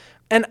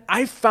 And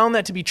I found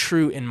that to be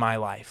true in my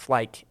life.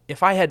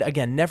 If I had,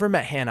 again, never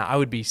met Hannah, I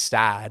would be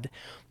sad.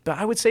 But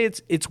I would say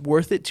it's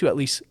worth it to at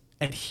least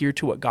adhere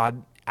to what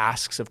God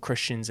asks of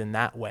Christians in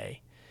that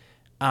way.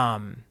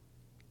 And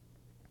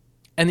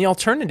the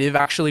alternative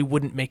actually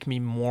wouldn't make me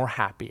more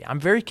happy. I'm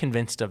very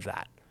convinced of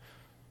that.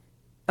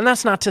 And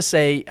that's not to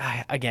say,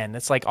 again,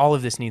 it's all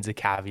of this needs a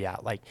caveat.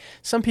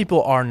 Some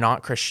people are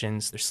not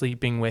Christians. They're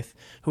sleeping with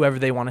whoever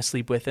they want to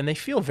sleep with, and they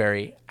feel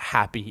very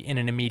happy in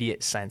an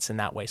immediate sense in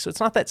that way. So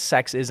it's not that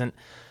sex isn't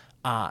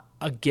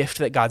a gift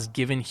that God's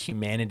given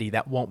humanity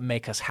that won't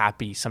make us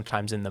happy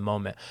sometimes in the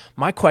moment.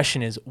 My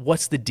question is,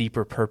 what's the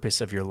deeper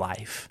purpose of your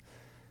life?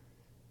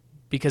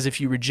 Because if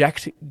you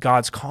reject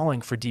God's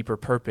calling for deeper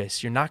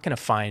purpose, you're not going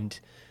to find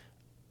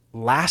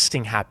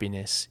lasting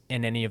happiness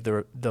in any of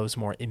those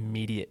more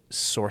immediate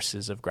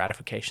sources of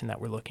gratification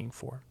that we're looking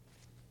for.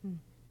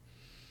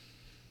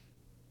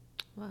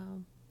 Wow.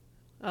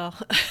 Oh.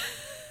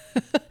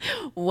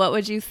 What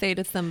would you say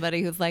to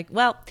somebody who's like,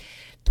 well,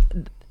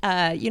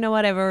 you know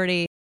what, I've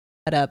already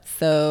set up,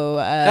 so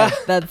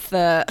that's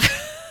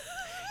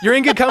You're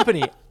in good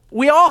company.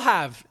 We all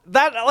have.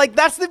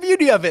 That's the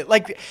beauty of it.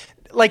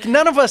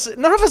 None of us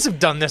have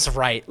done this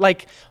right.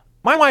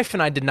 My wife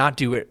and I did not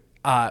do it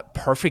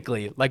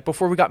perfectly.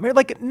 Before we got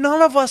married,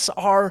 none of us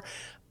are,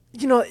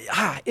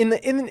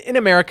 in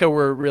America,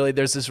 we're really,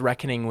 there's this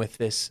reckoning with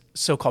this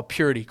so-called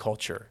purity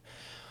culture.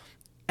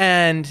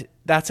 And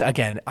that's,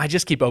 again, I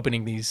just keep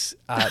opening these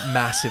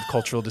massive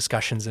cultural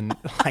discussions and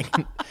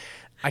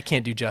I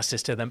can't do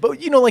justice to them. But,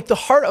 the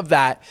heart of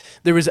that,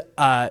 there's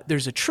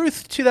a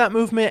truth to that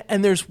movement,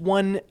 and there's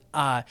one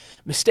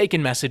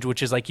mistaken message,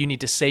 which is you need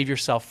to save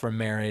yourself from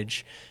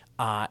marriage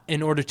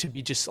in order to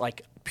be just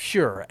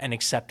pure and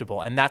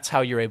acceptable. And that's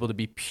how you're able to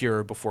be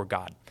pure before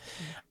God.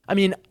 I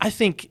mean, I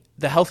think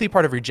the healthy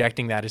part of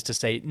rejecting that is to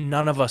say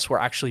none of us were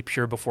actually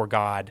pure before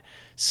God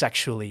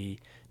sexually,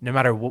 no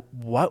matter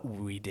what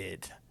we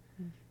did.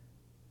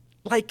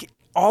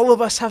 All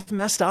of us have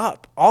messed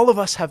up. All of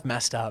us have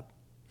messed up.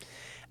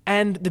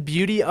 And the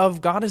beauty of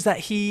God is that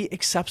he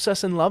accepts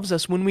us and loves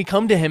us when we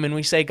come to him and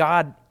we say,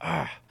 God,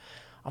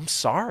 I'm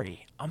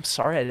sorry.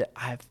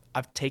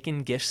 I've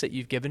taken gifts that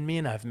you've given me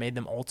and I've made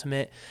them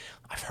ultimate.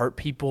 I've hurt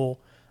people.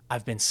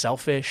 I've been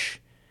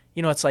selfish.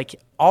 It's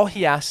all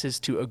he asks is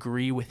to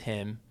agree with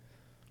him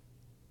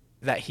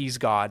that he's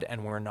God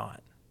and we're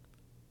not.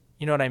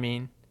 You know what I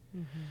mean?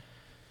 Mm-hmm.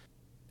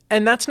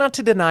 And that's not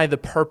to deny the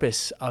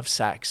purpose of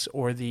sex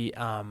or the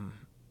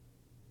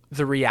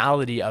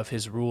reality of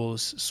his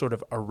rules sort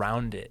of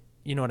around it.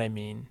 You know what I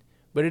mean?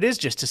 But it is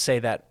just to say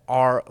that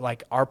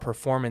our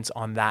performance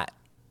on that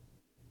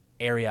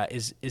area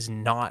is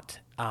not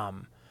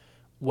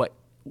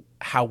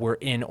how we're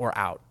in or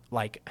out.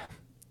 Like,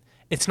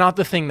 it's not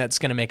the thing that's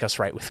going to make us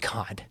right with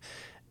God,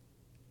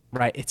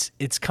 right?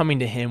 It's coming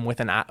to him with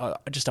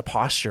just a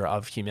posture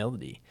of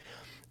humility.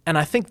 And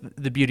I think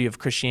the beauty of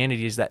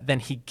Christianity is that then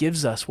he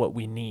gives us what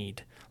we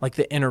need, like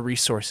the inner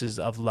resources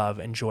of love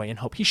and joy and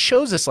hope. He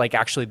shows us like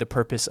actually the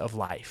purpose of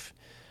life.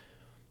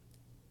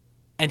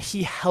 And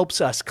he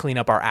helps us clean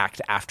up our act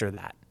after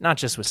that, not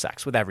just with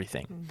sex, with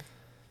everything.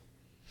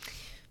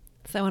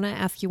 So I want to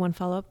ask you one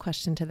follow-up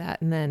question to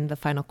that, and then the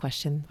final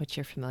question, which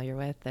you're familiar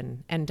with.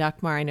 And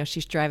Dagmar, I know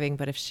she's driving,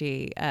 but if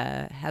she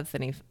has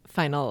any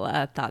final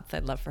thoughts,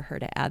 I'd love for her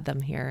to add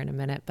them here in a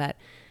minute. But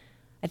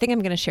I think I'm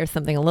going to share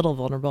something a little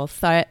vulnerable.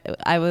 So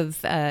I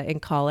was in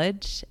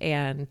college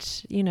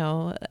and,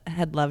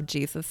 had loved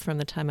Jesus from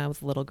the time I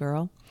was a little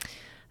girl.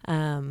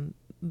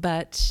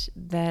 But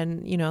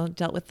then,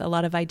 dealt with a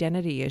lot of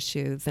identity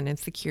issues and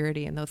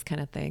insecurity and those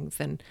kind of things.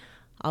 And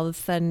all of a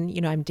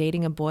sudden, I'm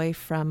dating a boy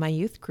from my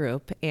youth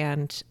group,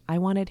 and I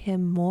wanted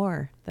him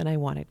more than I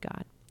wanted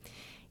God.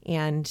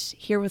 And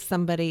here was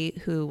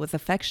somebody who was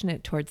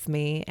affectionate towards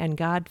me, and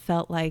God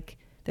felt like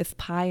this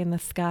pie in the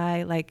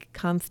sky, like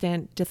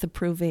constant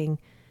disapproving,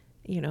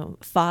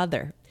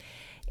 father.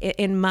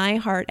 In my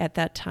heart at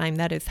that time,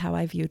 that is how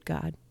I viewed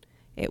God.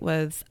 It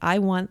was, I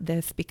want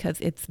this because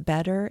it's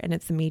better and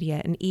it's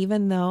immediate. And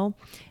even though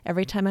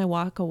every time I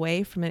walk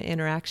away from an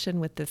interaction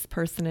with this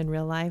person in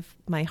real life,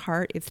 my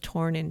heart is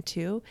torn in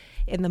two.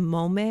 In the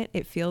moment,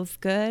 it feels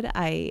good.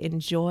 I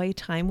enjoy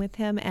time with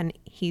him, and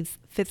he's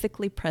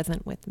physically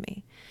present with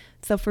me.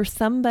 So for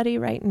somebody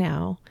right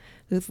now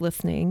who's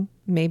listening,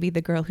 maybe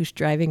the girl who's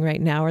driving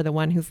right now or the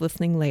one who's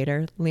listening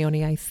later,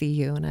 Leonie, I see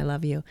you and I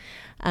love you.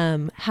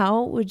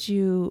 How would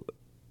you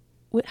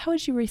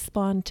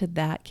respond to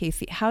that,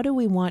 Casey? How do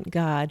we want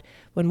God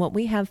when what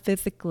we have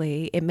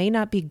physically, it may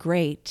not be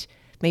great,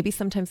 maybe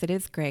sometimes it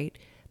is great,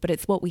 but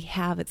it's what we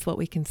have, it's what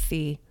we can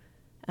see.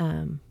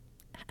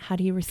 How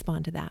do you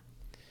respond to that?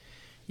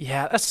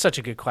 Yeah, that's such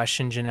a good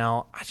question,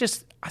 Janelle.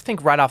 I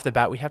think right off the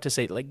bat, we have to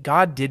say, like,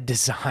 God did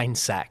design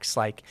sex,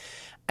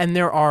 and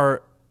there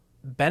are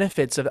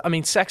benefits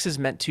sex is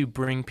meant to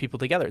bring people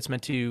together. It's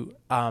meant to,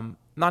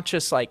 not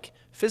just like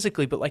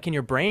physically, but like in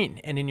your brain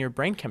and in your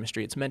brain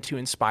chemistry. It's meant to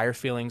inspire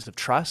feelings of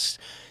trust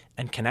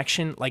and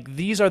connection. Like,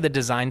 these are the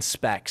design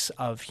specs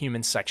of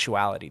human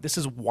sexuality. This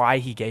is why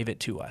he gave it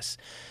to us,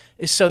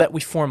 is so that we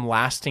form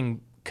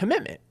lasting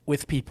commitment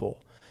with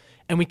people.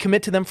 And we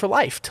commit to them for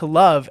life, to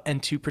love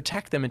and to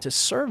protect them and to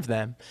serve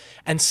them.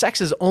 And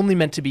sex is only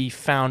meant to be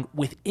found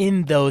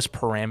within those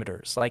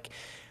parameters. Like,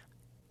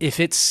 if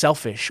it's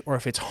selfish or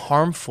if it's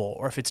harmful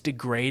or if it's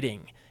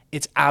degrading,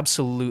 it's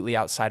absolutely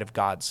outside of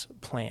God's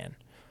plan.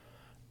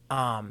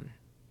 And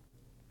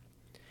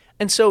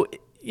so,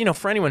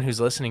 for anyone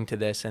who's listening to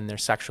this and they're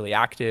sexually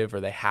active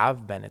or they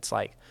have been, it's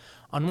like,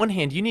 on one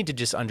hand, you need to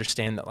just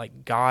understand that,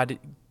 like, God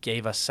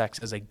gave us sex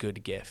as a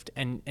good gift,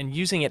 and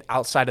using it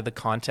outside of the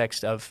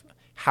context of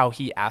how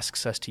he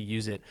asks us to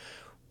use it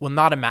will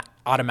not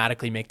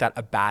automatically make that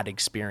a bad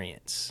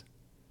experience.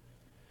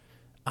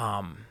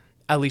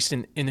 At least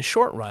in the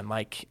short run,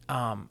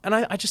 and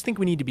I just think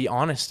we need to be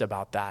honest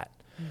about that.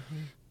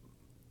 Mm-hmm.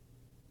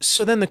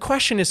 So then the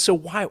question is, so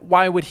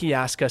why would he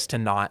ask us to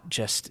not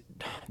just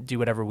do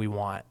whatever we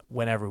want,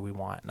 whenever we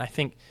want? And I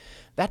think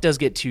that does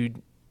get to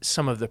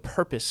some of the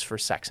purpose for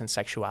sex and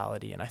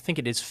sexuality. And I think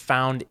it is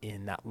found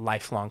in that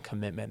lifelong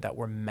commitment that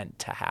we're meant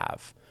to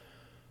have.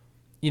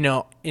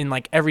 In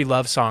like every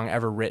love song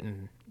ever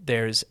written,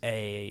 there's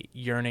a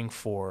yearning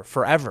for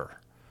forever.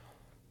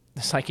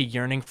 It's like a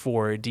yearning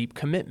for deep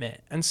commitment.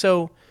 And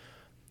so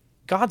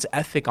God's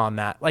ethic on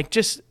that,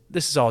 this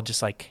is all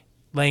just like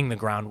laying the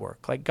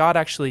groundwork. Like, God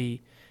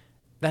actually,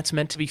 that's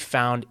meant to be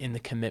found in the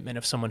commitment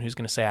of someone who's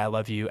going to say, I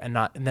love you, and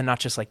then not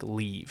just like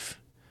leave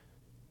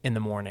in the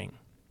morning.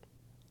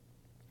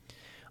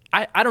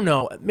 I don't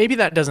know, maybe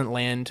that doesn't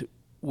land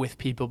with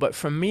people, but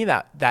for me,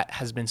 that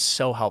has been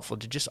so helpful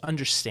to just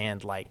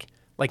understand like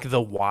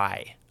the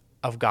why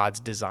of God's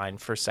design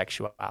for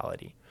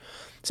sexuality.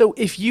 So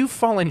if you've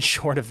fallen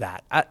short of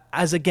that,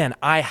 as again,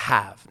 I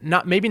have,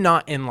 maybe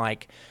not in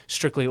like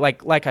strictly,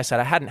 like I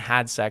said, I hadn't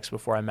had sex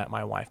before I met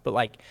my wife, but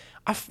like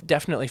I've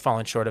definitely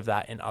fallen short of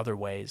that in other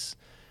ways.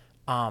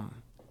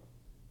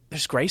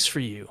 There's grace for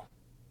you.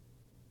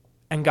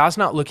 And God's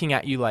not looking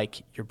at you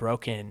like you're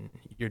broken,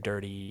 you're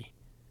dirty.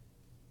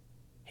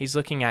 He's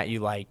looking at you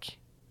like,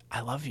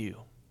 I love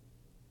you.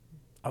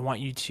 I want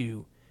you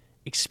to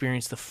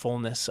experience the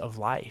fullness of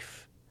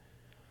life.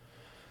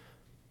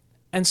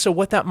 And so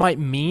what that might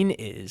mean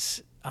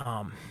is,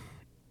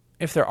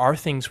 if there are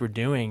things we're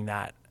doing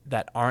that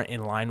aren't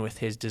in line with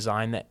his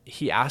design, that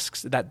he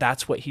asks,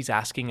 that's what he's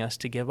asking us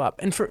to give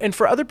up. And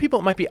for other people,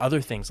 it might be other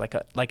things,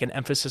 like an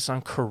emphasis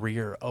on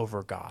career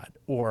over God,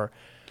 or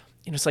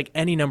it's like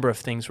any number of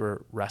things we're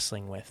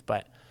wrestling with.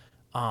 But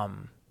I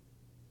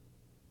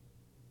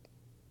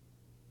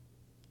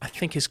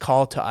think his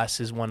call to us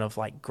is one of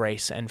like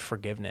grace and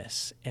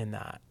forgiveness in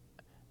that.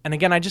 And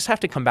again, I just have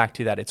to come back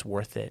to that. It's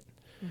worth it.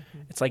 Mm-hmm.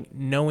 It's like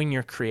knowing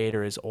your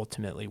creator is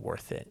ultimately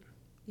worth it.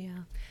 Yeah.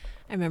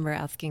 I remember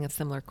asking a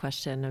similar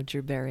question of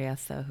Drew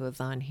Berriesa, who was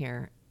on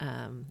here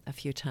a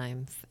few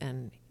times,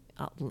 and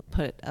I'll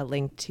put a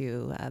link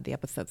to the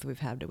episodes we've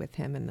had with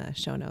him in the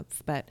show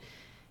notes. But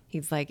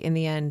he's like, in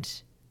the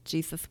end,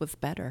 Jesus was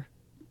better.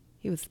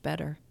 He was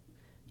better.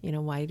 You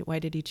know, why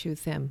did he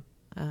choose him?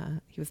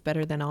 He was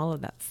better than all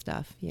of that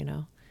stuff, you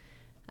know.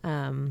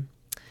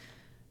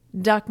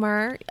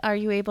 Dagmar, are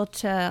you able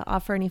to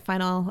offer any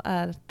final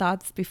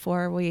thoughts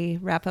before we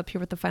wrap up here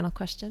with the final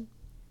question?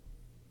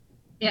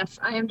 Yes,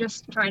 I am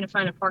just trying to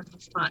find a parking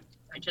spot.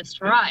 I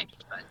just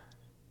arrived,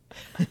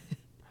 but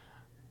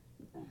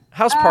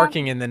how's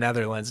parking in the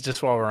Netherlands?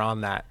 Just while we're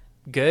on that,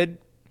 good.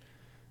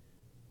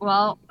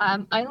 Well,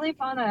 I live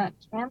on a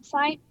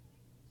campsite,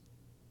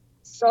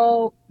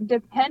 so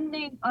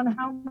depending on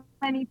how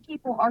many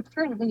people are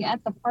currently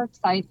at the park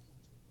site,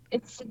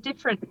 it's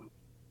different.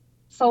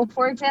 So,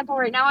 for example,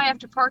 right now I have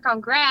to park on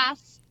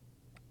grass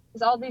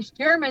because all these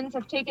Germans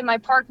have taken my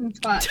parking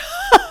spot.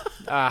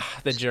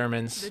 The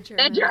Germans.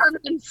 The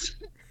Germans.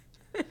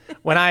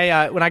 When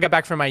I got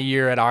back from my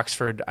year at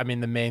Oxford, I mean,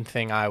 the main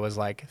thing I was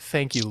like,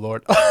 thank you,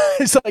 Lord.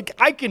 It's like,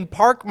 I can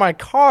park my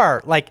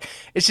car. Like,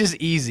 it's just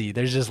easy.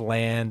 There's just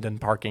land and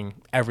parking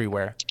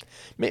everywhere.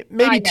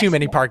 Maybe too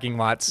many parking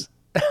lots,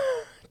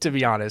 to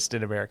be honest,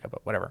 in America,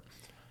 but whatever.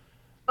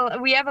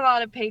 Well, we have a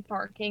lot of paid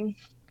parking.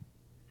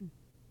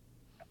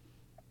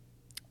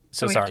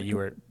 So sorry,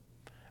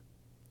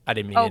 I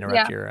didn't mean to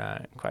interrupt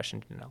your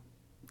question. No.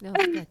 No,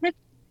 it's good.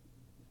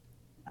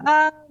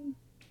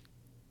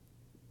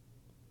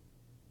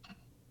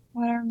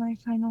 What are my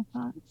final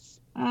thoughts?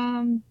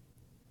 I've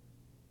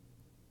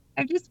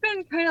just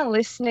been kind of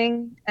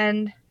listening,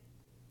 and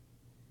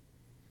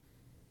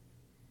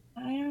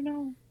I don't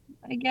know.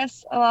 I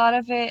guess a lot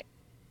of it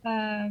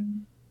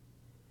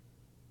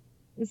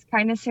is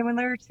kind of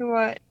similar to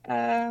what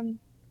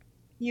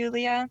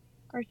Yulia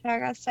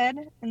Ortega said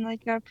in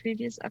like a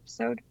previous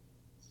episode.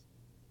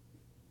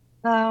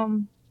 I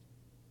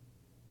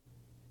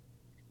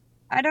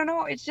don't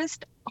know. It's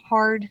just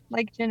hard.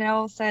 Like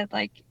Janelle said,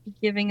 like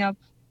giving up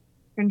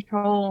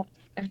control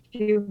if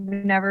you've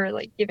never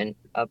like given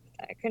up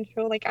that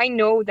control. Like I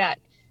know that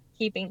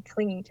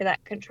clinging to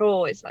that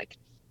control is like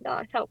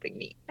not helping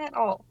me at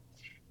all,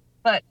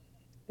 but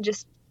I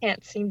just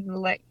can't seem to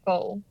let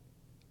go,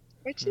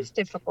 which is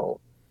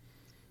difficult.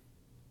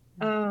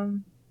 But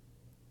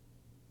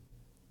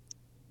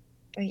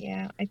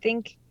yeah, I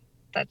think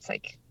that's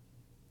like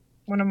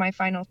one of my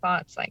final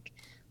thoughts. Like,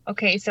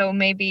 okay, so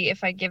maybe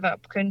if I give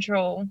up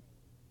control,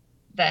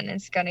 then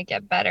it's gonna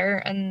get better,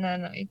 and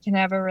then I can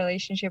have a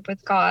relationship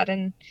with God,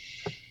 and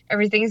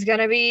everything's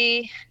gonna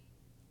be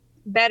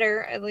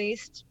better at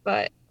least.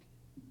 But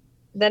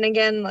then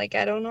again, like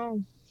I don't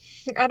know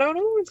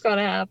what's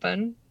gonna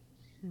happen.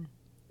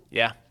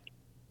 Yeah,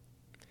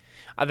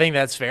 I think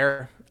that's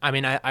fair. I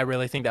mean, I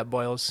really think that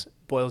boils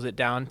it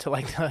down to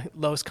like the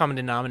lowest common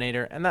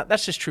denominator, and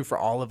that's just true for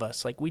all of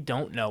us. Like we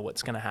don't know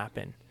what's gonna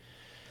happen.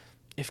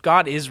 If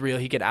God is real,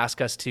 he could ask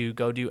us to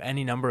go do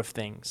any number of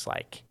things,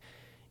 like,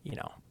 you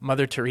know,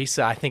 Mother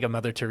Teresa. I think of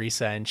Mother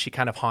Teresa, and she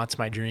kind of haunts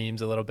my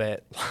dreams a little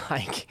bit.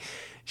 Like,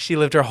 she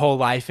lived her whole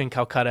life in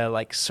Calcutta,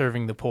 like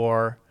serving the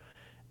poor.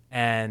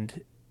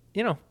 And,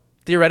 you know,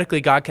 theoretically,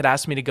 God could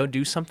ask me to go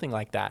do something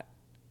like that.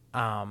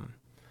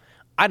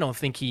 I don't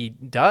think he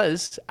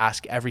does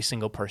ask every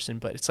single person,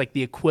 but it's like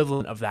the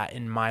equivalent of that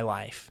in my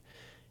life.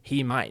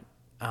 He might.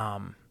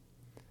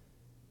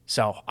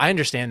 So I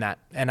understand that.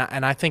 And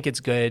I think it's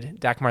good,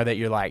 Dagmar, that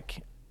you're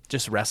like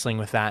just wrestling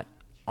with that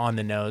on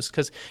the nose,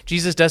 because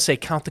Jesus does say,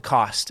 count the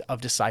cost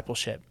of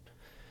discipleship.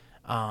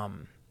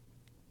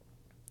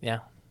 Yeah.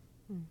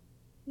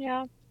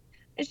 Yeah.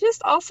 It's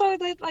just also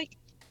that, like,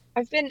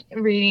 I've been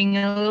reading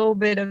a little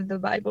bit of the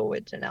Bible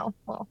with Janelle.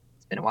 Well,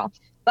 it's been a while.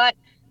 But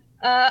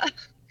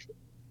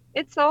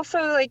it's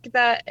also like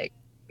that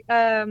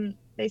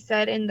they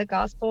said in the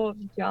Gospel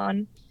of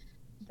John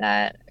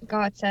that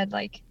God said,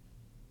 like,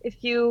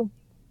 if you,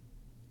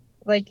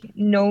 like,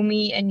 know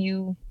me and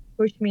you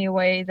push me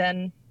away,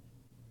 then,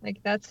 like,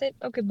 that's it.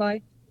 Okay,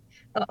 bye.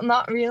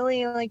 Not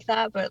really like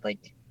that, but,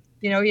 like,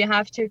 you know, you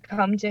have to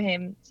come to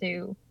him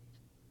to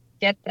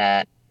get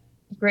that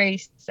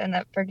grace and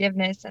that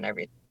forgiveness and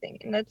everything.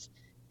 And that's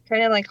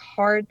kind of, like,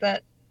 hard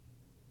that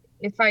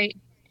if I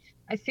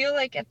feel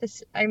like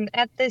I'm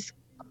at this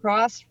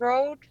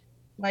crossroad,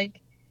 like,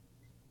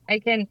 I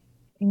can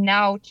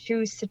now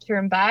choose to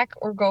turn back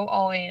or go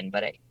all in,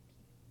 but I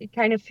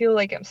kind of feel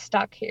like I'm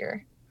stuck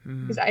here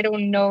because I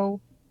don't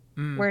know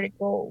where to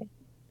go.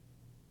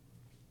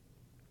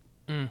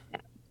 Yeah,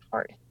 it's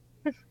hard.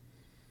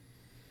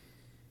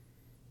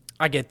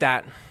 I get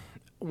that.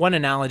 One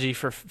analogy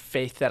for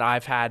faith that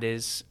I've had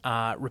is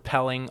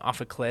rappelling off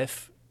a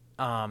cliff.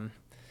 I've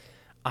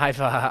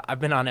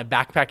been on a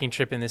backpacking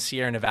trip in the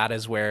Sierra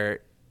Nevadas where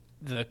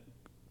the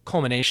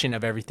culmination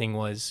of everything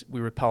was we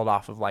rappelled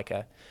off of like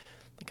a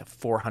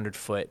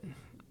 400-foot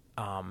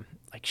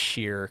like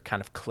sheer kind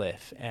of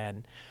cliff,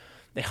 and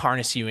they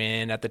harness you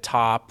in at the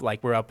top.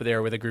 Like we're up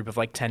there with a group of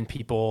like 10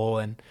 people,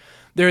 and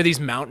there are these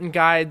mountain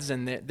guides,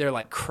 and they're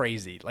like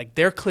crazy. Like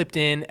they're clipped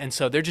in, and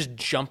so they're just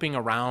jumping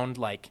around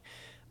like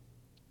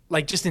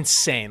just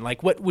insane.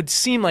 Like what would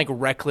seem like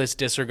reckless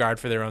disregard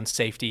for their own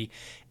safety,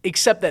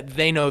 except that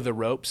they know the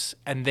ropes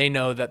and they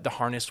know that the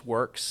harness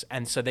works,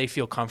 and so they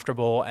feel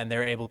comfortable and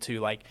they're able to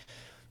like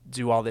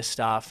do all this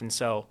stuff. And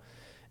so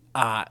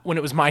when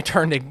it was my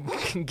turn to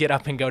get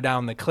up and go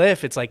down the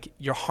cliff, it's like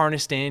you're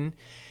harnessed in,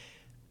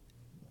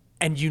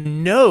 and you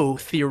know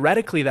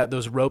theoretically that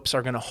those ropes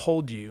are going to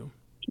hold you.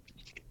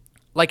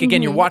 Like,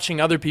 again, you're watching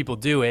other people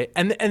do it,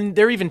 and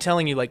they're even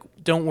telling you, like,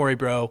 don't worry,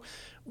 bro,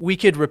 we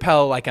could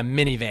rappel like a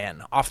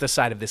minivan off the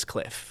side of this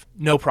cliff,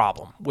 no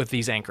problem, with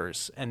these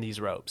anchors and these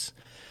ropes.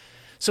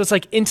 So it's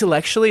like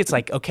intellectually, it's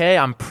like, okay,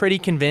 I'm pretty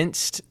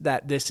convinced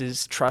that this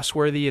is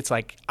trustworthy. It's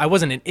like I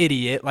wasn't an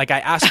idiot. Like I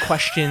asked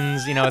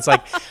questions, it's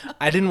like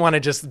I didn't want to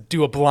just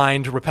do a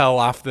blind rappel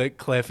off the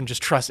cliff and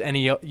just trust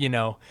any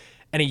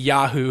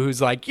Yahoo who's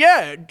like,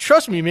 yeah,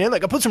 trust me, man.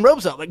 Like I put some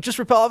ropes up, like just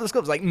rappel off this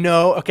cliff. It's like,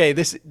 no, okay,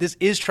 this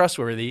is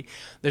trustworthy.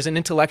 There's an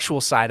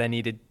intellectual side I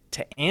needed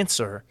to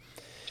answer.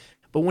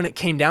 But when it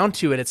came down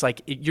to it, it's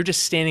like you're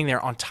just standing there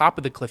on top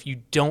of the cliff.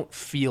 You don't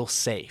feel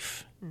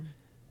safe.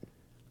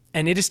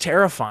 And it is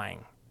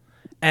terrifying.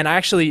 And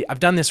I've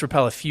done this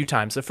rappel a few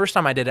times. The first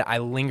time I did it, I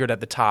lingered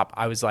at the top.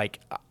 I was like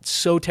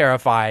so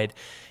terrified.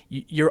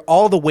 You're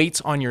all the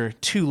weight's on your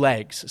two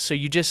legs. So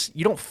you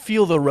don't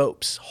feel the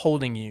ropes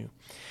holding you.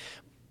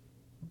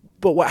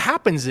 But what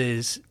happens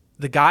is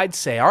the guides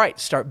say, all right,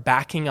 start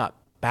backing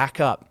up, back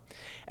up.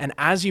 And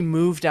as you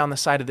move down the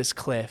side of this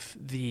cliff,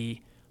 the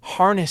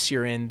harness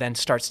you're in then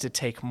starts to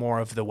take more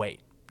of the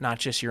weight, not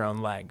just your own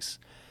legs.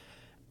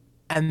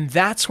 And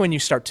that's when you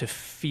start to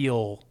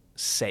feel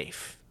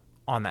safe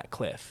on that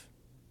cliff.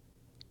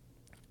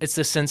 It's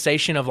the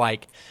sensation of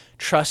like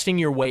trusting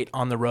your weight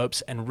on the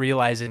ropes and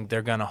realizing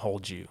they're going to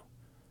hold you.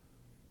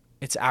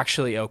 It's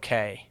actually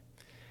okay.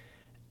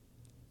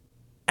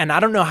 And I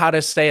don't know how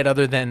to say it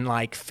other than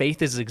like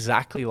faith is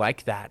exactly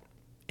like that.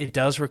 It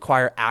does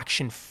require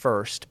action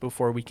first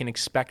before we can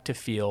expect to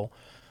feel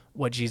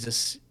what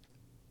Jesus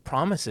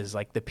promises,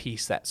 like the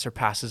peace that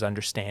surpasses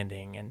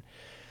understanding and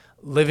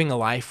living a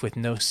life with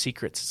no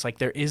secrets. It's like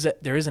there is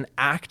an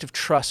act of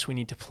trust we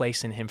need to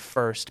place in him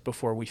first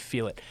before we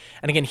feel it.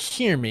 And again,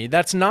 hear me,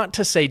 that's not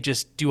to say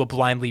just do a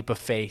blind leap of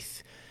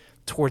faith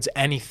towards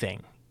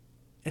anything.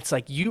 It's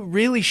like you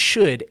really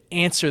should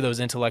answer those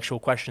intellectual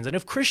questions. And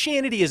if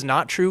Christianity is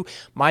not true,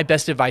 my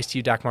best advice to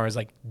you, Dagmar, is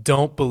like,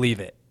 don't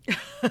believe it.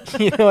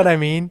 You know what I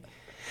mean?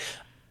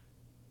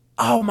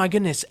 Oh my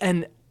goodness.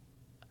 And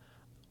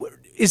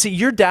is it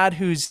your dad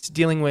who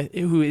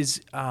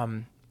is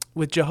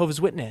with Jehovah's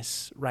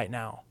Witness right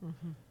now?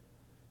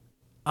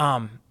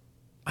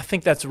 I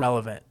think that's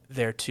relevant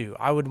there too.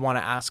 I would want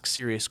to ask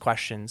serious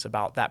questions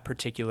about that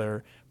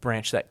particular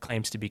branch that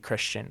claims to be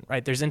Christian,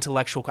 right? There's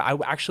intellectual, I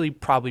actually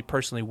probably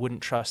personally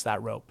wouldn't trust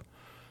that rope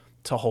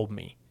to hold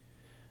me.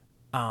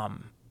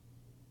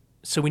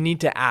 So we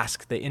need to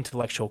ask the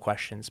intellectual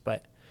questions,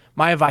 but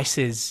my advice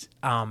is,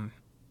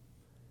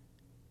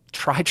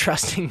 try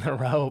trusting the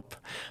rope.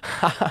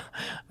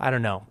 I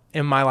don't know.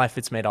 In my life,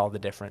 it's made all the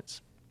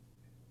difference.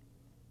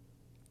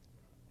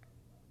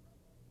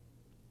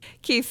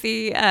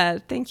 Casey,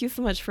 thank you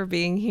so much for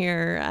being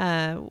here.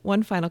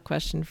 One final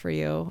question for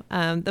you.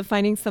 The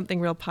Finding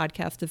Something Real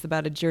podcast is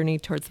about a journey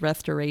towards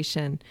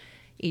restoration,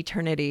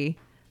 eternity,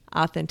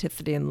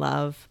 authenticity, and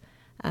love.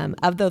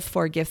 Of those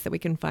four gifts that we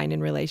can find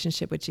in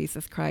relationship with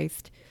Jesus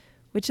Christ,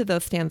 which of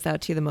those stands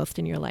out to you the most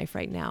in your life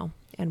right now,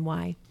 and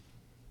why?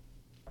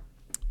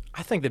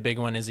 I think the big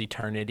one is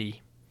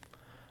eternity.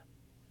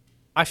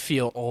 I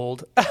feel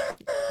old.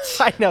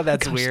 I know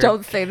that's weird.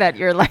 Don't say that.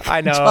 You're like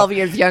 12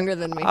 years younger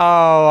than me.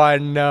 Oh, I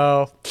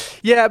know.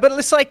 Yeah, but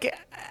it's like,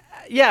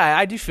 yeah,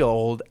 I do feel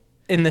old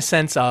in the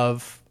sense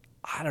of,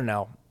 I don't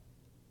know,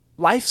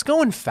 life's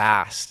going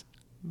fast.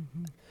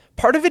 Mm-hmm.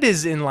 Part of it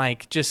is in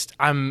like just,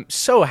 I'm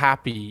so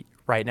happy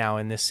right now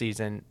in this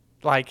season.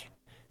 Like,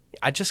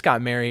 I just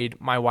got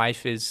married. My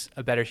wife is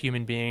a better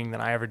human being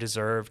than I ever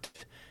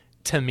deserved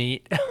to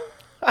meet.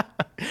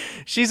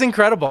 She's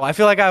incredible. I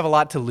feel like I have a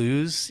lot to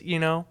lose, you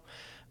know?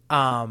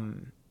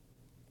 And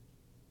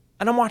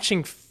I'm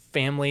watching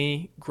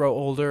family grow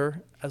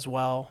older as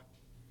well.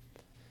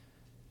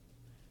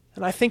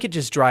 And I think it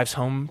just drives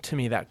home to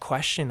me that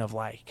question of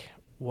like,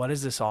 what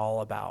is this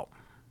all about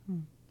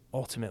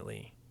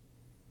ultimately?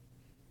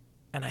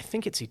 And I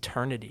think it's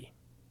eternity.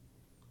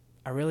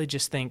 I really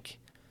just think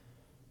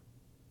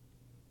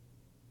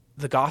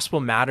the gospel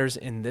matters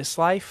in this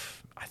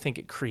life. I think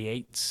it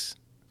creates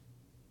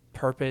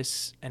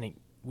purpose, and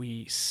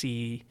we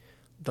see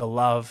the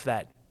love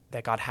that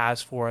God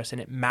has for us,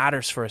 and it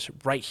matters for us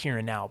right here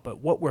and now. But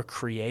what we're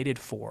created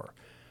for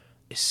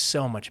is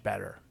so much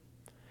better.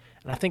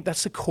 And I think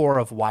that's the core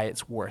of why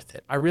it's worth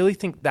it. I really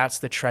think that's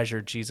the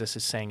treasure Jesus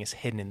is saying is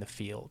hidden in the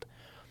field.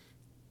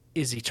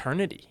 is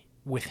eternity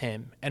with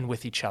him and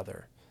with each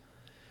other.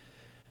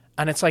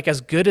 And it's like,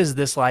 as good as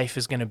this life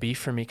is going to be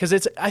for me,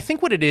 because I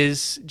think what it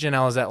is,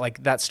 Janelle, is that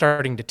like that's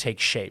starting to take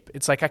shape.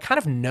 It's like I kind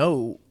of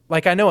know,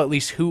 like I know at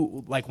least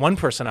who, like one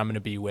person I'm going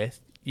to be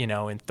with, you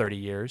know, in 30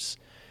 years,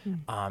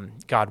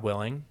 God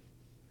willing.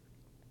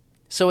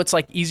 So it's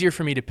like easier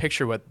for me to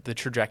picture what the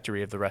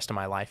trajectory of the rest of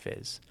my life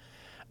is.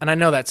 And I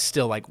know that's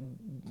still like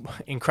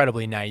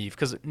incredibly naive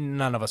because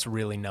none of us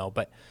really know.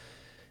 But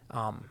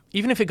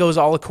even if it goes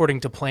all according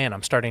to plan,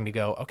 I'm starting to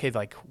go, okay,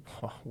 like,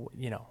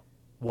 you know,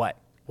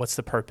 what's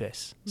the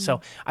purpose?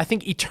 So I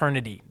think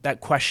eternity, that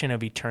question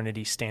of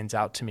eternity stands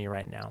out to me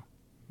right now.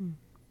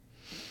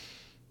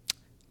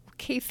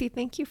 Casey,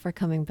 thank you for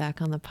coming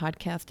back on the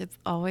podcast. It's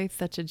always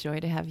such a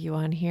joy to have you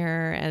on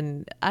here,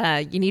 and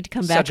you need to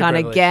come back on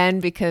again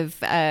because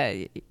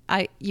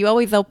you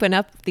always open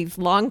up these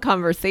long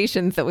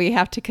conversations that we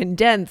have to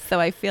condense. So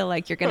I feel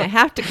like you're going to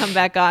have to come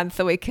back on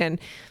so we can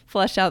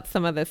flesh out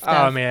some of this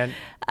stuff. Oh man,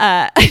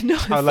 no,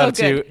 I'd love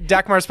to.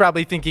 Dagmar's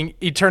probably thinking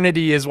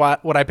eternity is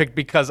what I picked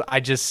because I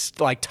just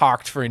like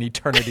talked for an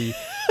eternity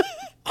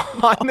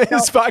on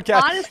this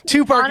podcast. Honestly,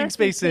 2 parking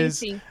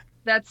spaces. Casey,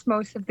 that's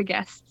most of the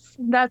guests.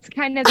 That's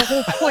kind of the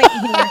whole point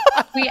here.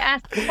 We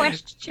ask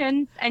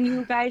questions, and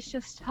you guys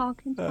just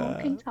talk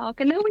and talk,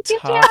 and then we get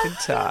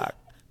Talk.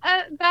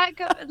 back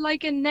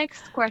like a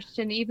next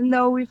question. Even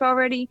though we've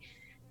already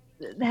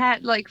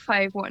had like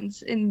 5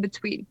 ones in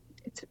between,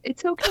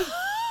 it's okay.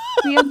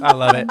 I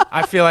love it.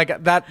 I feel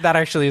like that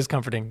actually is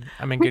comforting.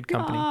 I'm in good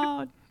company.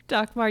 Oh,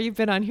 Dagmar, you've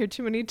been on here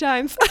too many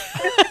times.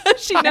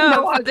 She I knows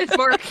know how this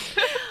works.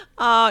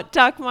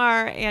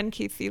 Dagmar and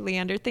Casey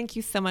Leander, thank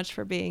you so much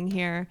for being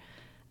here.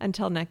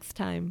 Until next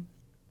time.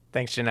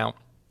 Thanks, Janelle.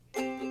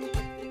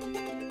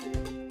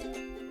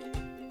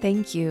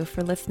 Thank you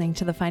for listening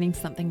to the Finding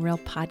Something Real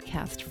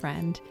podcast,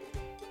 friend.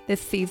 This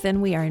season,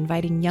 we are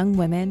inviting young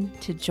women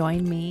to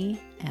join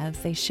me as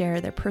they share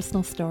their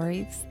personal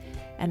stories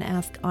and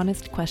ask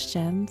honest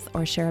questions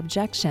or share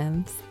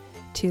objections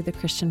to the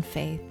Christian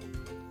faith.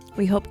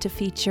 We hope to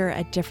feature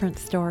a different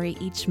story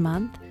each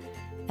month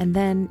and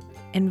then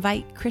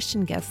invite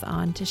Christian guests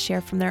on to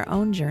share from their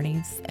own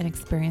journeys and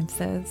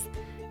experiences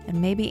and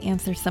maybe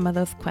answer some of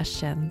those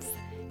questions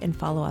in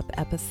follow-up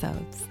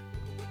episodes.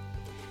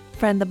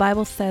 Friend, the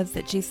Bible says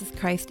that Jesus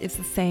Christ is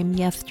the same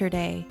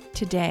yesterday,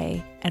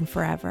 today, and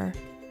forever.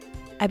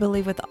 I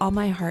believe with all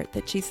my heart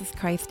that Jesus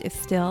Christ is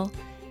still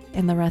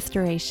in the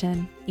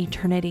restoration,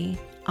 eternity,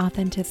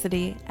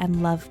 authenticity,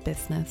 and love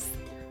business.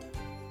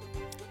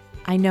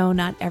 I know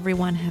not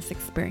everyone has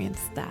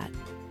experienced that,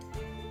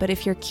 but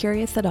if you're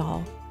curious at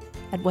all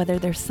at whether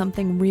there's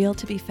something real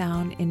to be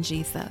found in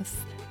Jesus,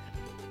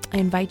 I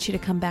invite you to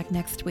come back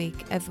next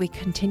week as we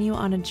continue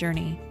on a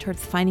journey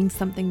towards finding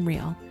something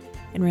real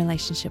in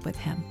relationship with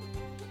Him.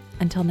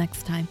 Until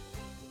next time.